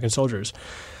the American soldiers.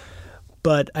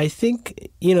 But I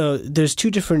think, there's two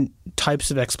different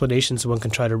types of explanations one can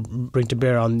try to bring to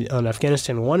bear on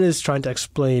Afghanistan. One is trying to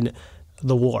explain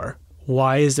the war.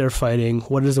 Why is there fighting?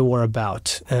 What is the war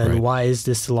about? And why is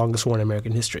this the longest war in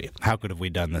American history? How could have we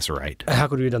done this right? How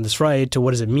could we have done this right? To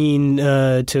what does it mean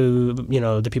to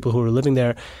the people who are living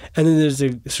there? And then there's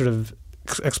a sort of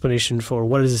explanation for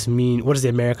what does this mean? What is the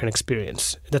American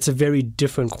experience? That's a very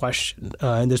different question.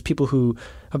 And there's people who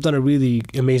have done a really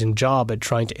amazing job at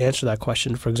trying to answer that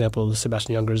question. For example,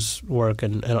 Sebastian Junger's work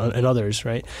and others,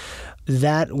 right?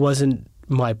 That wasn't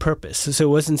my purpose. So it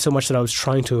wasn't so much that I was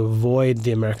trying to avoid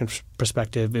the American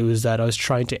perspective. It was that I was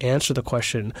trying to answer the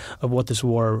question of what this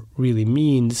war really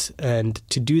means. And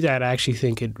to do that, I actually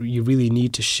think you really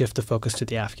need to shift the focus to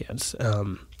the Afghans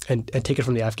and take it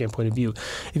from the Afghan point of view.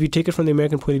 If you take it from the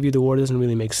American point of view, the war doesn't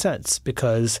really make sense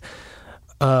because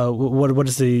what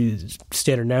is the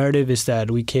standard narrative is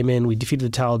that we came in, we defeated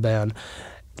the Taliban.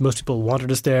 Most people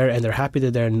wanted us there, and they're happy they're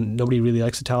there, and nobody really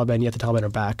likes the Taliban, yet the Taliban are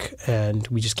back, and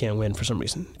we just can't win for some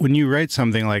reason. When you write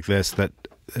something like this, that,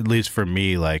 at least for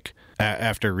me, like,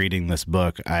 after reading this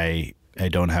book, I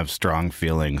don't have strong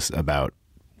feelings about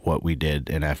what we did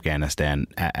in Afghanistan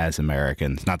as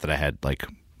Americans. Not that I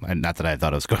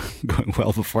thought it was going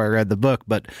well before I read the book,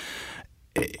 but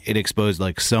it exposed,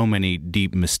 like, so many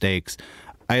deep mistakes.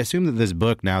 I assume that this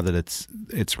book, now that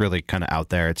it's really kind of out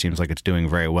there, it seems like it's doing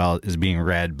very well, is being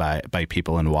read by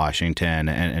people in Washington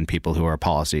and people who are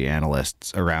policy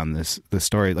analysts around this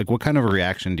story. Like, what kind of a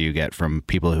reaction do you get from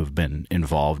people who've been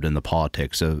involved in the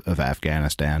politics of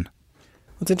Afghanistan?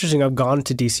 It's interesting. I've gone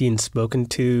to D.C. and spoken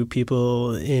to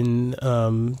people in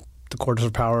the quarters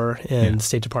of power and the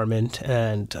State Department,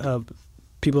 and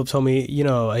people have told me,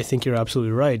 I think you're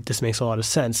absolutely right. This makes a lot of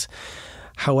sense.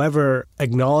 However,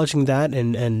 acknowledging that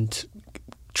and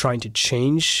trying to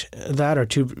change that are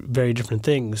two very different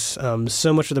things.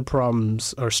 So much of the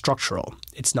problems are structural.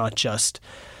 It's not just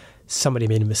somebody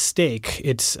made a mistake.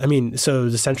 So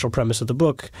the central premise of the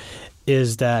book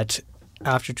is that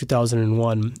after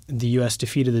 2001, the U.S.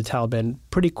 defeated the Taliban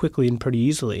pretty quickly and pretty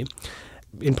easily.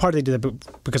 In part, they did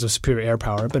that because of superior air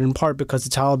power, but in part because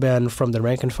the Taliban, from the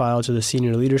rank and file to the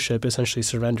senior leadership, essentially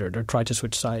surrendered or tried to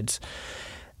switch sides.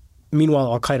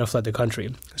 Meanwhile, al-Qaeda fled the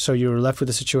country. So you were left with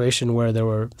a situation where there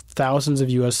were thousands of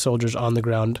U.S. soldiers on the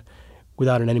ground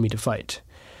without an enemy to fight.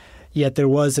 Yet there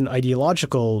was an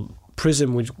ideological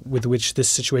prism with which this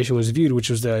situation was viewed, which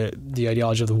was the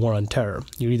ideology of the war on terror.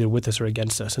 You're either with us or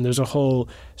against us. And there's a whole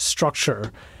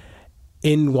structure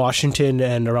in Washington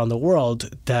and around the world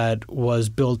that was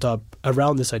built up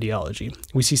around this ideology.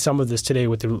 We see some of this today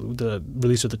with the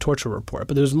release of the torture report,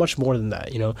 but there's much more than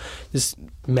that. This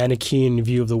Manichaean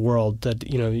view of the world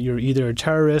that, you're either a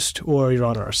terrorist or you're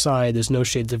on our side. There's no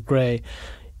shades of gray,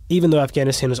 even though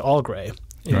Afghanistan is all gray.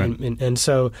 Right. And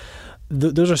so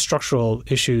those are structural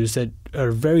issues that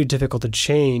are very difficult to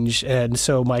change. And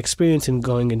so my experience in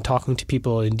going and talking to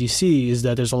people in D.C. is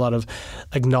that there's a lot of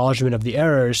acknowledgement of the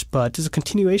errors, but there's a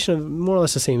continuation of more or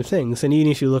less the same things. And even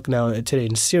if you look now today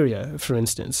in Syria, for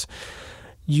instance,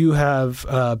 you have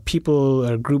people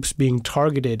or groups being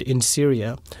targeted in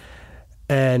Syria,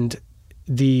 and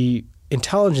the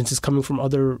intelligence is coming from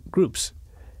other groups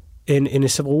in a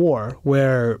civil war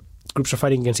where groups are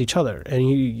fighting against each other. And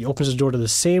he opens the door to the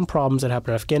same problems that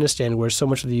happened in Afghanistan, where so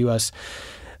much of the U.S.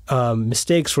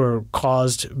 Mistakes were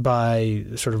caused by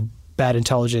sort of bad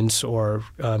intelligence or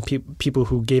people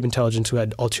who gave intelligence who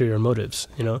had ulterior motives.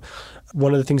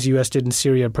 One of the things the U.S. did in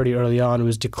Syria pretty early on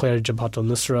was declare Jabhat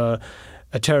al-Nusra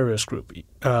a terrorist group,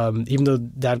 even though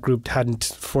that group hadn't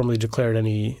formally declared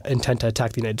any intent to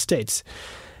attack the United States.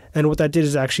 And what that did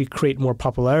is actually create more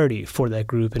popularity for that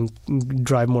group and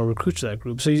drive more recruits to that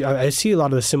group. So I see a lot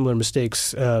of the similar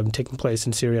mistakes taking place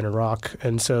in Syria and Iraq.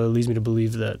 And so it leads me to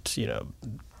believe that,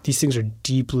 these things are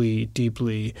deeply,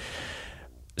 deeply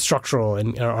structural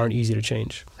and aren't easy to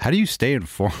change. How do you stay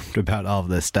informed about all of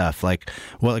this stuff?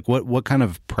 What kind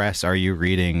of press are you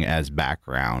reading as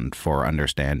background for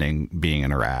understanding being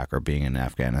in Iraq or being in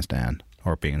Afghanistan?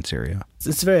 or being in Syria?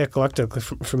 It's very eclectic.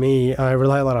 For me, I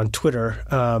rely a lot on Twitter.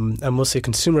 I'm mostly a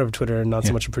consumer of Twitter and not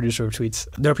so much a producer of tweets.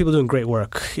 There are people doing great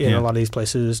work in a lot of these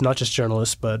places, not just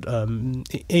journalists, but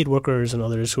aid workers and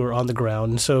others who are on the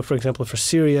ground. So, for example, for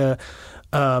Syria,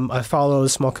 I follow a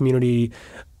small community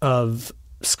of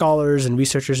scholars and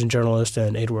researchers and journalists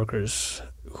and aid workers,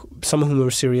 some of whom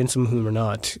are Syrian, some of whom are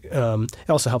not. It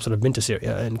also helps that I've been to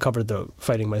Syria and covered the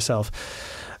fighting myself.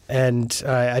 And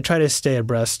I try to stay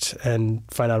abreast and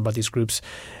find out about these groups.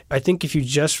 I think if you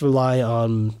just rely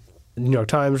on the New York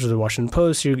Times or the Washington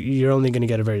Post, you're only going to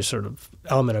get a very sort of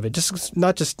element of it. This is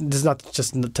not just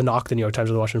to knock the New York Times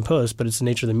or the Washington Post, but it's the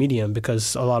nature of the medium,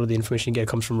 because a lot of the information you get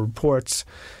comes from reports,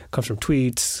 comes from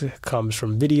tweets, comes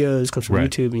from videos, comes from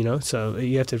YouTube, So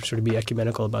you have to sort of be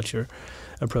ecumenical about your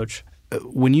approach.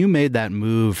 When you made that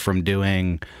move from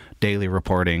doing daily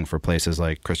reporting for places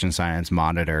like Christian Science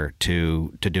Monitor to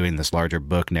doing this larger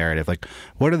book narrative, like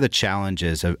what are the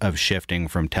challenges of shifting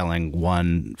from telling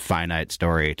one finite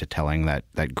story to telling that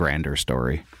grander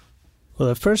story? Well,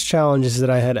 the first challenge is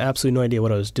that I had absolutely no idea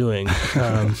what I was doing.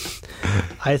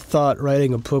 I thought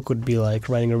writing a book would be like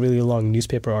writing a really long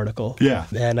newspaper article. Yeah.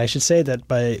 And I should say that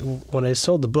when I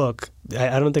sold the book,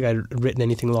 I don't think I'd written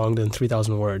anything longer than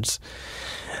 3,000 words.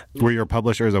 Were your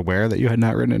publishers aware that you had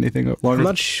not written anything longer? I'm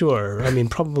not sure. I mean,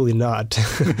 probably not.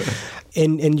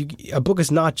 And a book is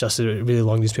not just a really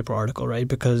long newspaper article, right?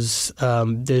 Because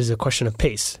there's a question of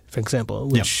pace, for example,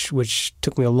 which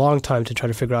took me a long time to try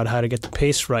to figure out how to get the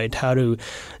pace right.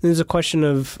 There's a question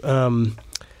of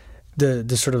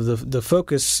the sort of the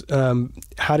focus,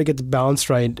 how to get the balance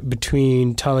right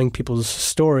between telling people's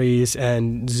stories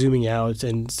and zooming out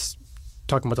and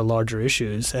talking about the larger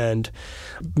issues. And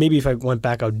maybe if I went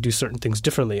back, I would do certain things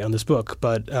differently on this book.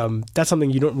 But that's something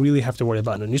you don't really have to worry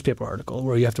about in a newspaper article,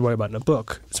 where you have to worry about in a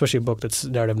book, especially a book that's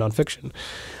narrative nonfiction.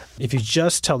 If you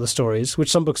just tell the stories, which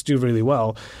some books do really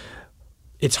well,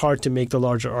 it's hard to make the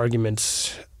larger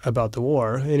arguments about the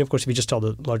war. And of course, if you just tell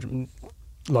the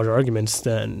larger arguments,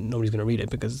 then nobody's going to read it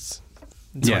because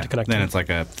it's hard to connect then to. It's like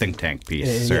a think tank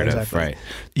piece, Exactly. of, right?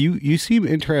 You seem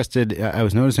interested. I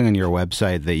was noticing on your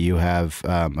website that you have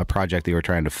a project that you were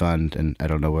trying to fund, and I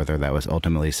don't know whether that was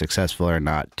ultimately successful or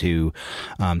not, to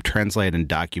translate and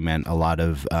document a lot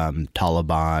of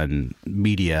Taliban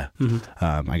media,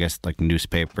 I guess like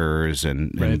newspapers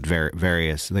and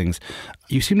various things.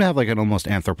 You seem to have like an almost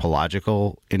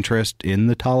anthropological interest in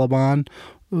the Taliban.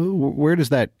 Where does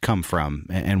that come from,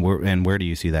 and where do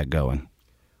you see that going?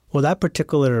 Well, that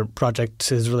particular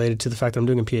project is related to the fact that I'm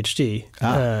doing a PhD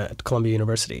at Columbia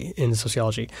University in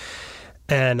sociology.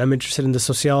 And I'm interested in the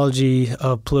sociology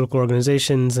of political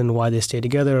organizations and why they stay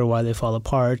together or why they fall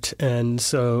apart. And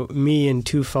so me and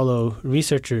two fellow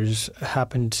researchers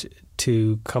happened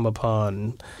to come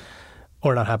upon,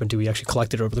 or not happened to, we actually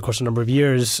collected over the course of a number of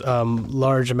years,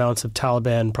 large amounts of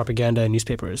Taliban propaganda in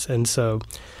newspapers. And so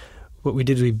what we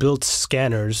did is we built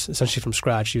scanners essentially from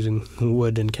scratch using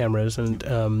wood and cameras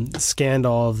and scanned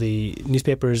all of the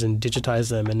newspapers and digitized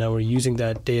them. And now we're using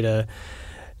that data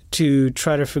to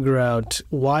try to figure out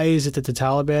why is it that the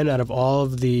Taliban, out of all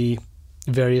of the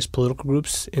various political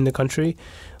groups in the country,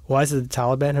 why is it that the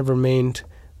Taliban have remained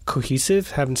cohesive,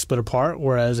 haven't split apart,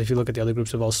 whereas if you look at the other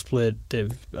groups, they've all split,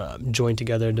 they've joined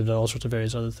together, they've done all sorts of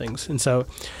various other things. And so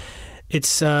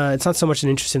it's not so much an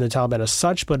interest in the Taliban as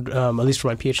such, but at least for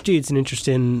my PhD, it's an interest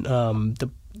in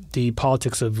the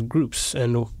politics of groups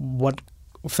and what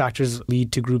factors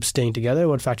lead to groups staying together,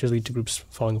 what factors lead to groups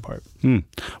falling apart.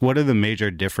 What are the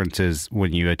major differences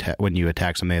when you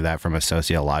attack something like that from a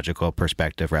sociological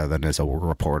perspective rather than as a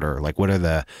reporter? Like what are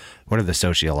the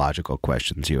sociological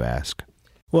questions you ask?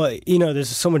 Well, there's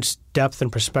so much depth and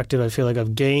perspective I feel like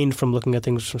I've gained from looking at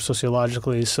things from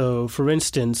sociologically. So, for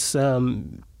instance,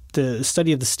 the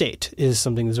study of the state is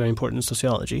something that's very important in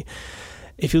sociology.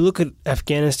 If you look at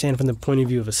Afghanistan from the point of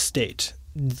view of a state,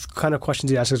 the kind of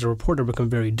questions you ask as a reporter become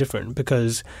very different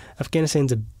because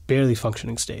Afghanistan's a barely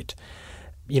functioning state.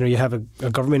 You have a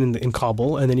government in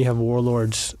Kabul, and then you have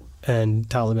warlords and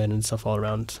Taliban and stuff all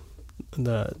around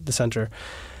the center.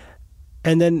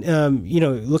 And then,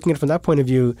 looking at it from that point of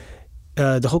view,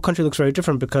 the whole country looks very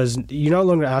different because you're no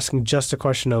longer asking just a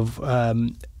question of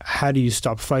how do you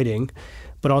stop fighting,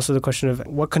 but also the question of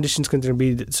what conditions can there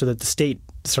be so that the state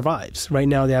survives. Right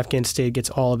now, the Afghan state gets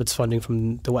all of its funding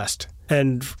from the West.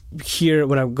 And here,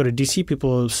 when I go to D.C.,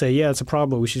 people say, yeah, it's a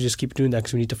problem. We should just keep doing that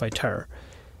because we need to fight terror.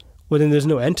 Well, then there's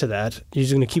no end to that. You're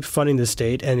just going to keep funding the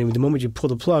state, and the moment you pull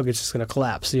the plug, it's just going to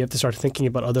collapse. So you have to start thinking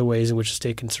about other ways in which the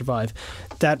state can survive.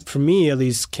 That, for me, at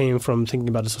least, came from thinking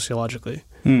about it sociologically.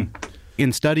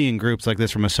 In studying groups like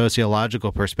this from a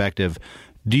sociological perspective,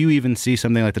 do you even see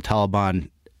something like the Taliban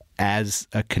as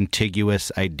a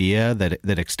contiguous idea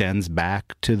that extends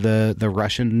back to the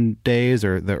Russian days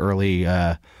or the early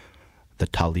the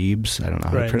Talibs? I don't know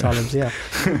how to pronounce. Talibs,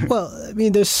 yeah. Well, I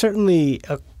mean, there's certainly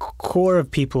a core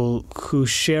of people who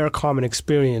share a common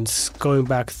experience going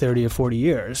back 30 or 40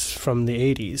 years from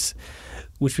the 80s,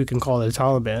 which we can call the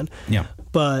Taliban. Yeah.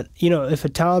 But, if a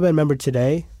Taliban member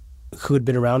today who had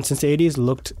been around since the 80s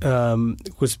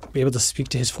was able to speak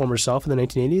to his former self in the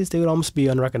 1980s, they would almost be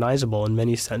unrecognizable in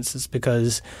many senses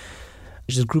because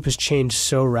this group has changed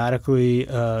so radically.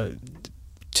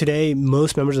 Today,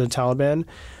 most members of the Taliban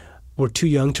were too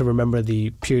young to remember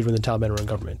the period when the Taliban were in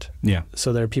government. Yeah.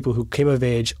 So there are people who came of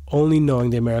age only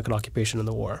knowing the American occupation and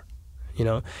the war.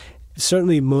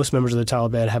 Certainly most members of the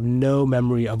Taliban have no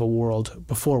memory of a world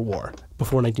before war,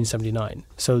 before 1979.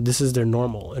 So this is their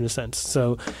normal in a sense.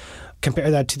 So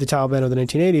compare that to the Taliban of the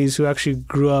 1980s who actually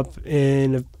grew up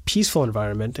in a peaceful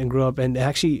environment and grew up and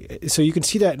actually, so you can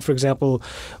see that, for example,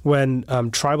 when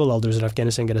tribal elders in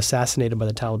Afghanistan get assassinated by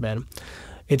the Taliban.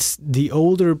 It's the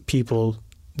older people,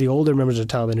 the older members of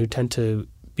the Taliban who tend to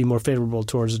be more favorable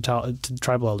towards the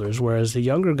tribal elders, whereas the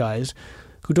younger guys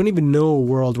who don't even know a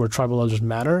world where tribal elders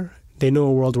matter, they know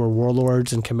a world where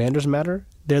warlords and commanders matter,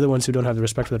 they're the ones who don't have the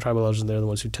respect for the tribal elders and they're the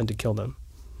ones who tend to kill them.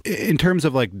 In terms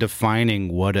of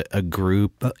defining what a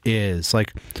group is,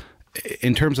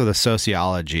 in terms of the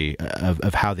sociology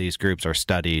of how these groups are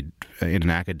studied in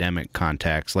an academic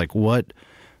context,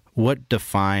 what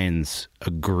defines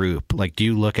a group? Do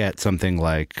you look at something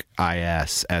like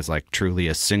IS as truly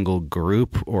a single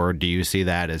group, or do you see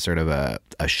that as sort of a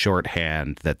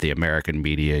shorthand that the American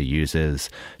media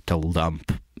uses to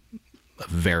lump a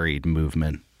varied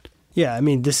movement? Yeah, I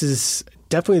mean, this is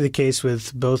definitely the case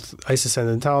with both ISIS and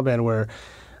the Taliban, where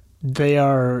they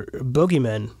are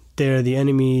bogeymen. They're the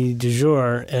enemy du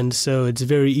jour, and so it's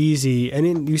very easy.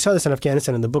 And you saw this in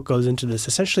Afghanistan, and the book goes into this.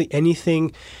 Essentially,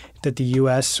 anything that the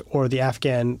U.S. or the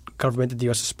Afghan government that the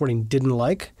U.S. is supporting didn't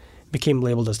like became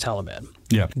labeled as Taliban.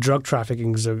 Yeah. Drug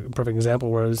trafficking is a perfect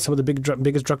example, where some of the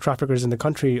biggest drug traffickers in the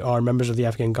country are members of the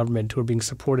Afghan government who are being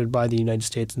supported by the United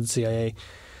States and the CIA.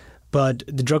 But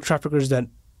the drug traffickers that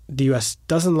the U.S.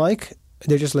 doesn't like,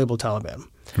 they're just labeled Taliban.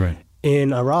 Right.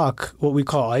 In Iraq, what we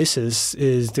call ISIS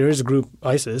is there is a group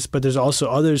ISIS, but there's also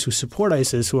others who support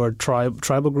ISIS who are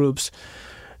tribal groups.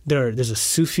 There's a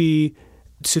Sufi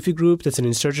group that's an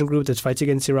insurgent group that fights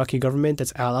against the Iraqi government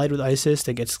that's allied with ISIS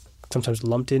that gets sometimes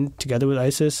lumped in together with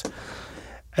ISIS.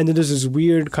 And then there's this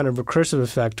weird kind of recursive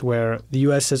effect where the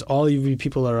U.S. says all of you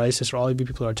people are ISIS or all of you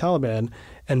people are Taliban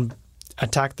and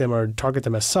attack them or target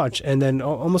them as such, and then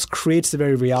almost creates the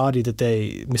very reality that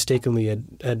they mistakenly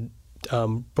had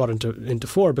brought into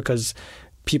fore, because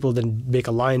people then make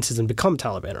alliances and become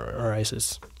Taliban or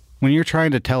ISIS. When you're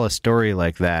trying to tell a story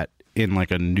like that in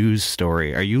a news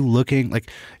story, are you looking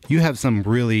you have some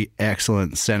really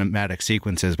excellent cinematic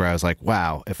sequences where I was like,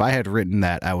 wow, if I had written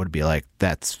that, I would be like,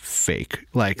 that's fake.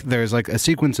 There's a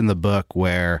sequence in the book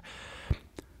where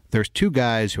there's two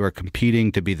guys who are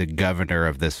competing to be the governor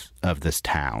of this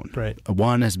town. Right.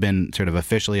 One has been sort of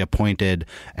officially appointed,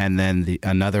 and then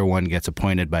another one gets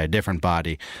appointed by a different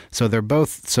body. So they're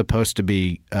both supposed to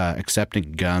be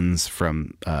accepting guns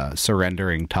from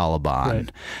surrendering Taliban.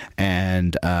 Right.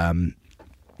 And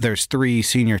there's three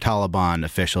senior Taliban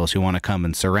officials who want to come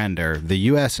and surrender. The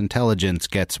U.S. intelligence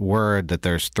gets word that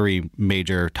there's three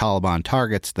major Taliban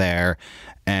targets there,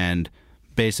 and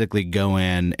basically go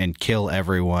in and kill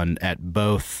everyone at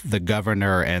both the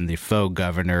governor and the faux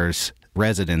governor's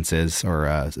residences, or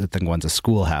I think one's a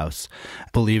schoolhouse,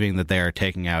 believing that they are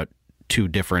taking out two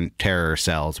different terror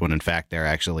cells when in fact they're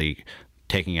actually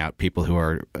taking out people who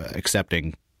are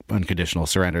accepting unconditional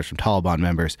surrenders from Taliban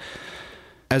members.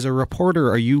 As a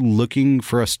reporter, are you looking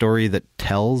for a story that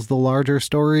tells the larger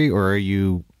story, or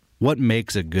what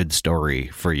makes a good story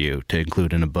for you to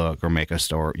include in a book or make a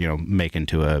story, make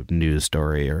into a news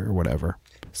story or whatever?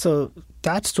 So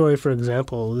that story, for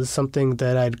example, is something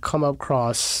that I'd come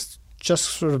across just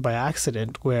sort of by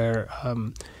accident, where,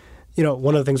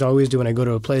 one of the things I always do when I go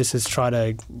to a place is try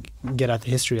to get at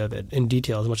the history of it in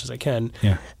detail as much as I can.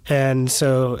 Yeah. And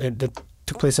so it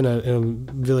took place in a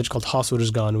village called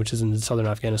Hasuduzgan, which is in southern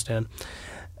Afghanistan.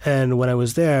 And when I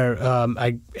was there,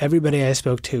 everybody I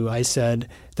spoke to, I said,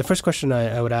 the first question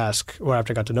I would ask, or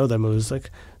after I got to know them, was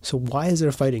so why is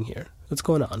there fighting here? What's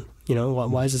going on?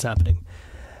 Why is this happening?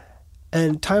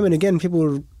 And time and again, people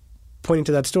were pointing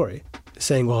to that story,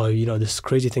 saying, well, this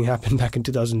crazy thing happened back in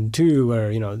 2002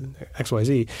 where, X, Y,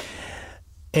 Z.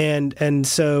 And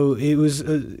so it was,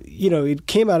 it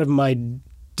came out of my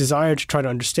desire to try to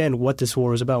understand what this war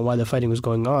was about, why the fighting was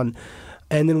going on.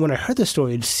 And then when I heard the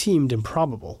story, it seemed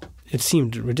improbable. it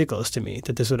seemed ridiculous to me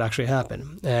that this would actually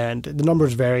happen. And the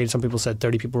numbers varied. Some people said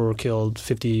 30 people were killed,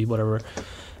 50, whatever.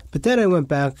 But then I went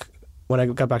back, when I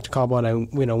got back to Kabul, and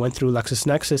I went through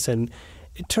LexisNexis, and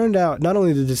it turned out not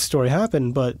only did this story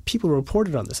happen, but people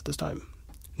reported on this at this time.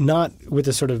 Not with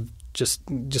a sort of just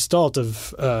gestalt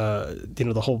of,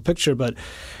 the whole picture, but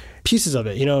pieces of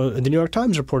it. The New York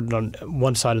Times reported on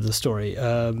one side of the story.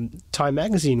 Time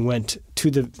Magazine went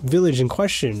to the village in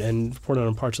question and reported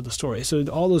on parts of the story. So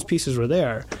all those pieces were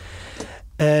there.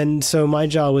 And so my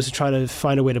job was to try to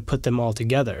find a way to put them all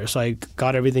together. So I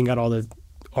got all the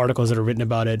articles that are written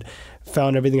about it,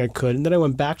 found everything I could, and then I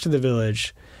went back to the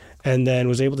village and then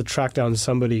was able to track down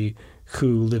somebody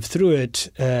who lived through it,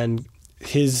 and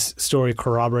his story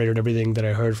corroborated everything that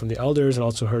I heard from the elders and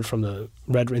also heard from the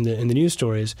read in the news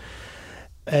stories.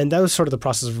 And that was sort of the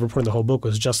process of reporting the whole book,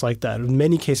 was just like that. In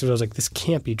many cases, I was like, this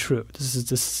can't be true.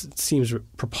 This seems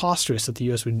preposterous that the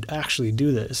U.S. would actually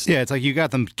do this. Yeah, it's like you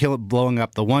got them blowing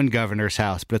up the one governor's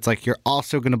house, but it's like you're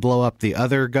also going to blow up the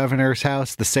other governor's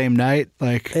house the same night.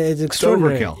 Like, it's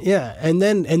extraordinary. Overkill. Yeah, and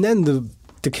then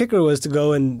the kicker was to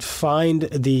go and find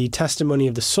the testimony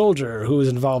of the soldier who was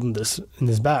involved in this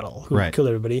battle, who killed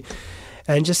everybody,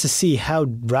 and just to see how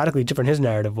radically different his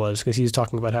narrative was, because he was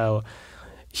talking about how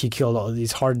he killed all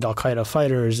these hardened al-Qaeda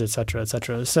fighters, et cetera, et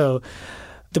cetera. So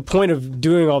the point of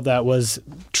doing all that was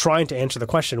trying to answer the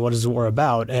question, what is the war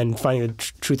about, and finding the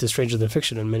truth is stranger than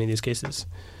fiction in many of these cases.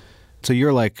 So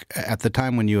you're like, at the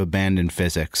time when you abandoned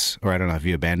physics, or I don't know if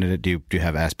you abandoned it, do you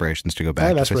have aspirations to go back? I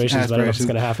have aspirations, but I don't know if it's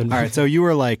going to happen. All right, so you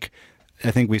were like,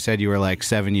 I think we said you were like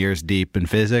 7 years deep in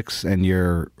physics, and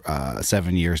you're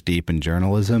 7 years deep in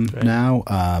journalism now.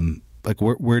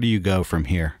 Where do you go from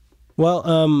here?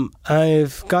 Well,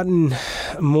 I've gotten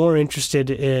more interested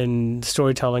in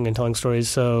storytelling and telling stories,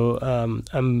 so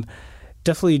I'm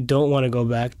definitely don't want to go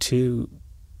back to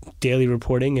daily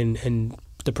reporting and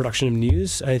the production of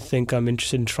news. I think I'm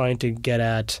interested in trying to get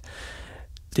at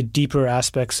the deeper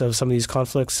aspects of some of these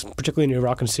conflicts, particularly in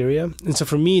Iraq and Syria. And so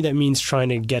for me, that means trying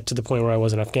to get to the point where I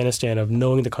was in Afghanistan, of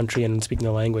knowing the country and speaking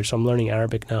the language. So I'm learning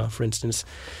Arabic now, for instance,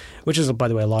 which is, by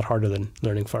the way, a lot harder than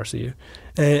learning Farsi.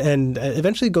 And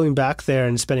eventually going back there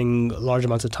and spending large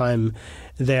amounts of time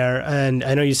there. And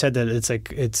I know you said that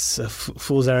it's a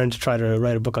fool's errand to try to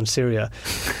write a book on Syria,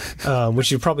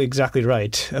 which you're probably exactly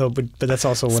right. But that's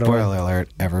also what Spoiler alert,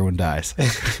 everyone dies.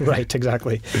 Right,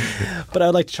 exactly. But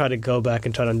I'd like to try to go back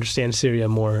and try to understand Syria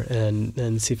more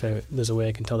and see if there's a way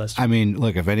I can tell that story. I mean,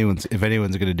 look, if anyone's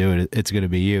going to do it, it's going to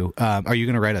be you. Are you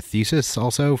going to write a thesis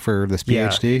also for this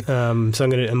PhD? Yeah. So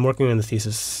I'm working on the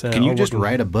thesis. Can you just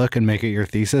write a book and make it your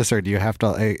thesis, or do you have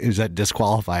to? Does that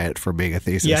disqualify it for being a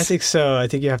thesis? Yeah, I think so. I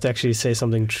think you have to actually say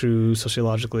something true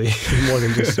sociologically more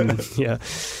than just yeah.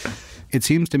 It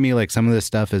seems to me like some of this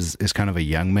stuff is kind of a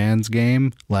young man's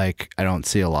game. Like, I don't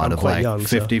see a lot of like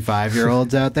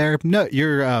 55-year-olds out there. No,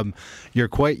 you're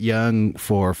quite young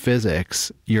for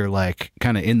physics. You're like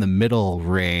kind of in the middle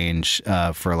range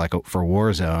for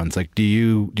war zones. Like, do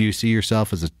you see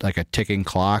yourself as a ticking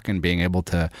clock and being able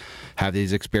to have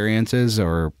these experiences,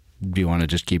 or do you want to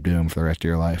just keep doing them for the rest of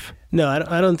your life? No,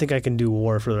 I don't think I can do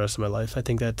war for the rest of my life. I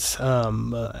think that's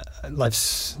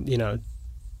life's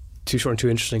too short and too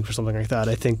interesting for something like that.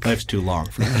 I think life's too long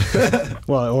for that.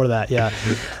 Well, or that, yeah.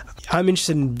 I'm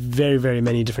interested in very, very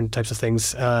many different types of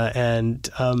things, and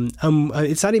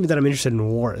it's not even that I'm interested in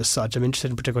war as such. I'm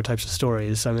interested in particular types of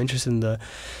stories. I'm interested in the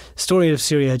story of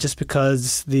Syria just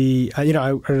because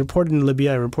I reported in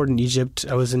Libya, I reported in Egypt.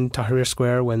 I was in Tahrir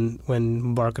Square when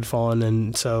Mubarak had fallen,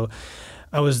 and so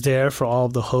I was there for all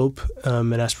of the hope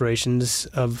and aspirations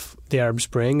of the Arab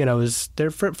Spring, and I was there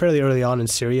fairly early on in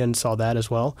Syria and saw that as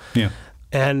well. Yeah.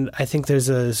 And I think there's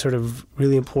a sort of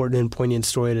really important and poignant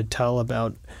story to tell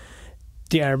about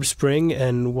the Arab Spring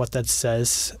and what that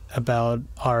says about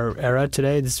our era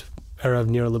today, this era of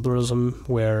neoliberalism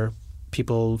where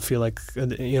people feel like,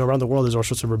 around the world there's all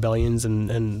sorts of rebellions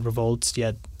and revolts,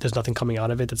 yet there's nothing coming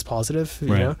out of it that's positive, you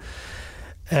know?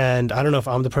 And I don't know if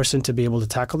I'm the person to be able to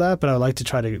tackle that, but I would like to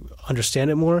try to understand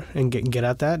it more and get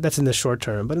at that. That's in the short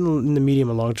term. But in the medium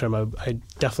and long term, I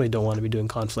definitely don't want to be doing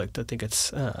conflict. I think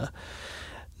it's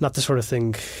not the sort of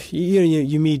thing.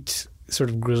 You meet sort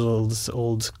of grizzled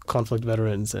old conflict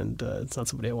veterans, and it's not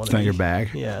somebody I want to be. It's not your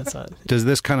bag? Yeah, it's not. Does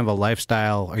this kind of a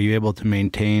lifestyle, are you able to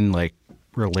maintain like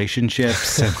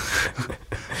relationships?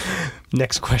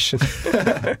 Next question.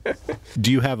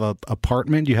 Do you have an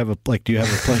apartment? Do you have a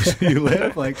place you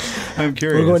live? Like, I'm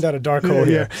curious. We're going down a dark hole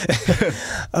here.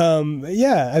 I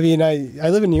mean, I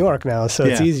live in New York now, so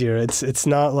it's easier. It's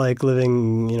not like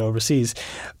living, overseas,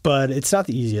 but it's not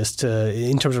the easiest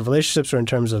in terms of relationships or in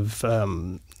terms of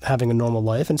having a normal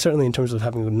life, and certainly in terms of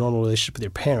having a normal relationship with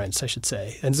your parents, I should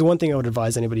say. And it's the one thing I would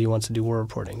advise anybody who wants to do war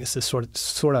reporting is to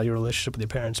sort out your relationship with your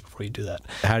parents before you do that.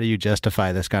 How do you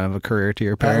justify this kind of a career to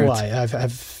your parents?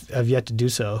 I've yet to do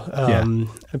so.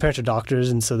 My parents are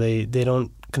doctors, and so they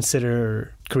don't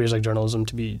consider careers like journalism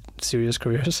to be serious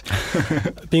careers.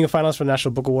 Being a finalist for the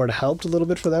National Book Award helped a little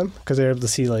bit for them because they were able to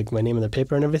see like my name in the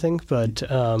paper and everything, but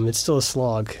it's still a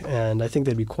slog, and I think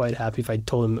they'd be quite happy if I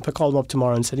called them up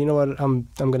tomorrow and said, you know what, I'm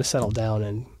going to settle down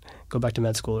and go back to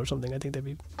med school or something. I think they'd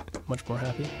be much more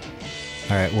happy.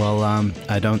 All right. Well,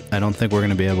 I don't think we're going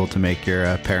to be able to make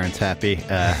your parents happy.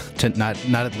 Not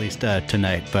at least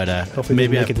tonight. But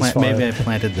maybe I've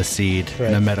planted the seed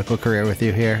in a medical career with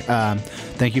you here.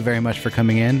 Thank you very much for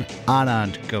coming in,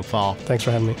 Anand, Gopal. Thanks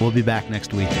for having me. We'll be back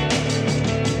next week.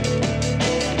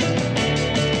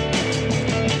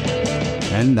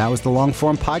 And that was the Long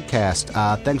Form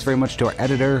Podcast. Thanks very much to our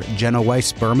editor, Jenna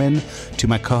Weiss-Berman, to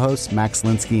my co-hosts, Max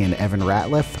Linsky and Evan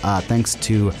Ratliff. Thanks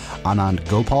to Anand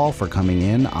Gopal for coming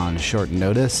in on short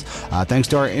notice. Thanks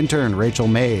to our intern, Rachel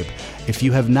Mabe. If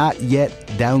you have not yet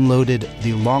downloaded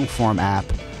the Long Form app,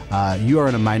 you are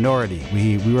in a minority.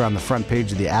 We were on the front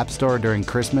page of the App Store during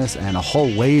Christmas, and a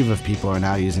whole wave of people are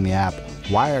now using the app.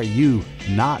 Why are you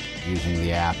not using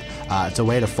the app? It's a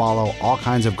way to follow all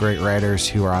kinds of great writers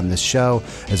who are on this show,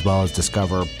 as well as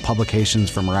discover publications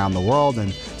from around the world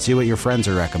and see what your friends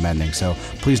are recommending. So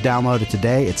please download it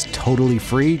today. It's totally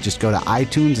free. Just go to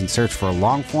iTunes and search for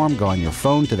Longform. Go on your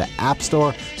phone to the App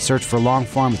Store, search for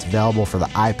Longform. It's available for the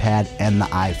iPad and the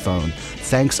iPhone.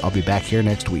 Thanks. I'll be back here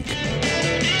next week.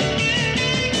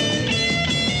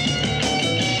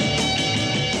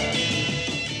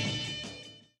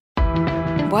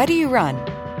 Why do you run?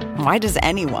 Why does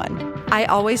anyone? I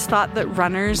always thought that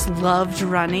runners loved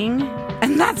running,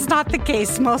 and that's not the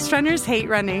case. Most runners hate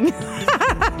running,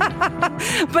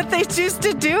 but they choose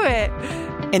to do it.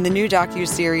 In the new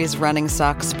docuseries Running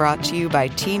Sucks, brought to you by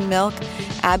Teen Milk,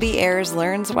 Abby Ayers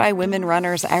learns why women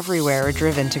runners everywhere are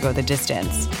driven to go the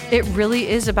distance. It really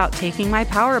is about taking my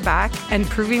power back and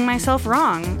proving myself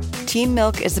wrong. Teen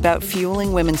Milk is about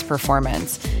fueling women's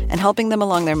performance and helping them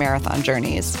along their marathon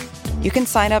journeys. You can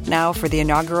sign up now for the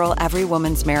inaugural Every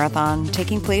Woman's Marathon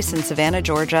taking place in Savannah,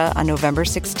 Georgia on November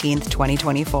 16th,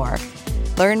 2024.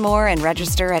 Learn more and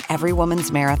register at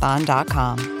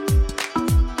everywomansmarathon.com.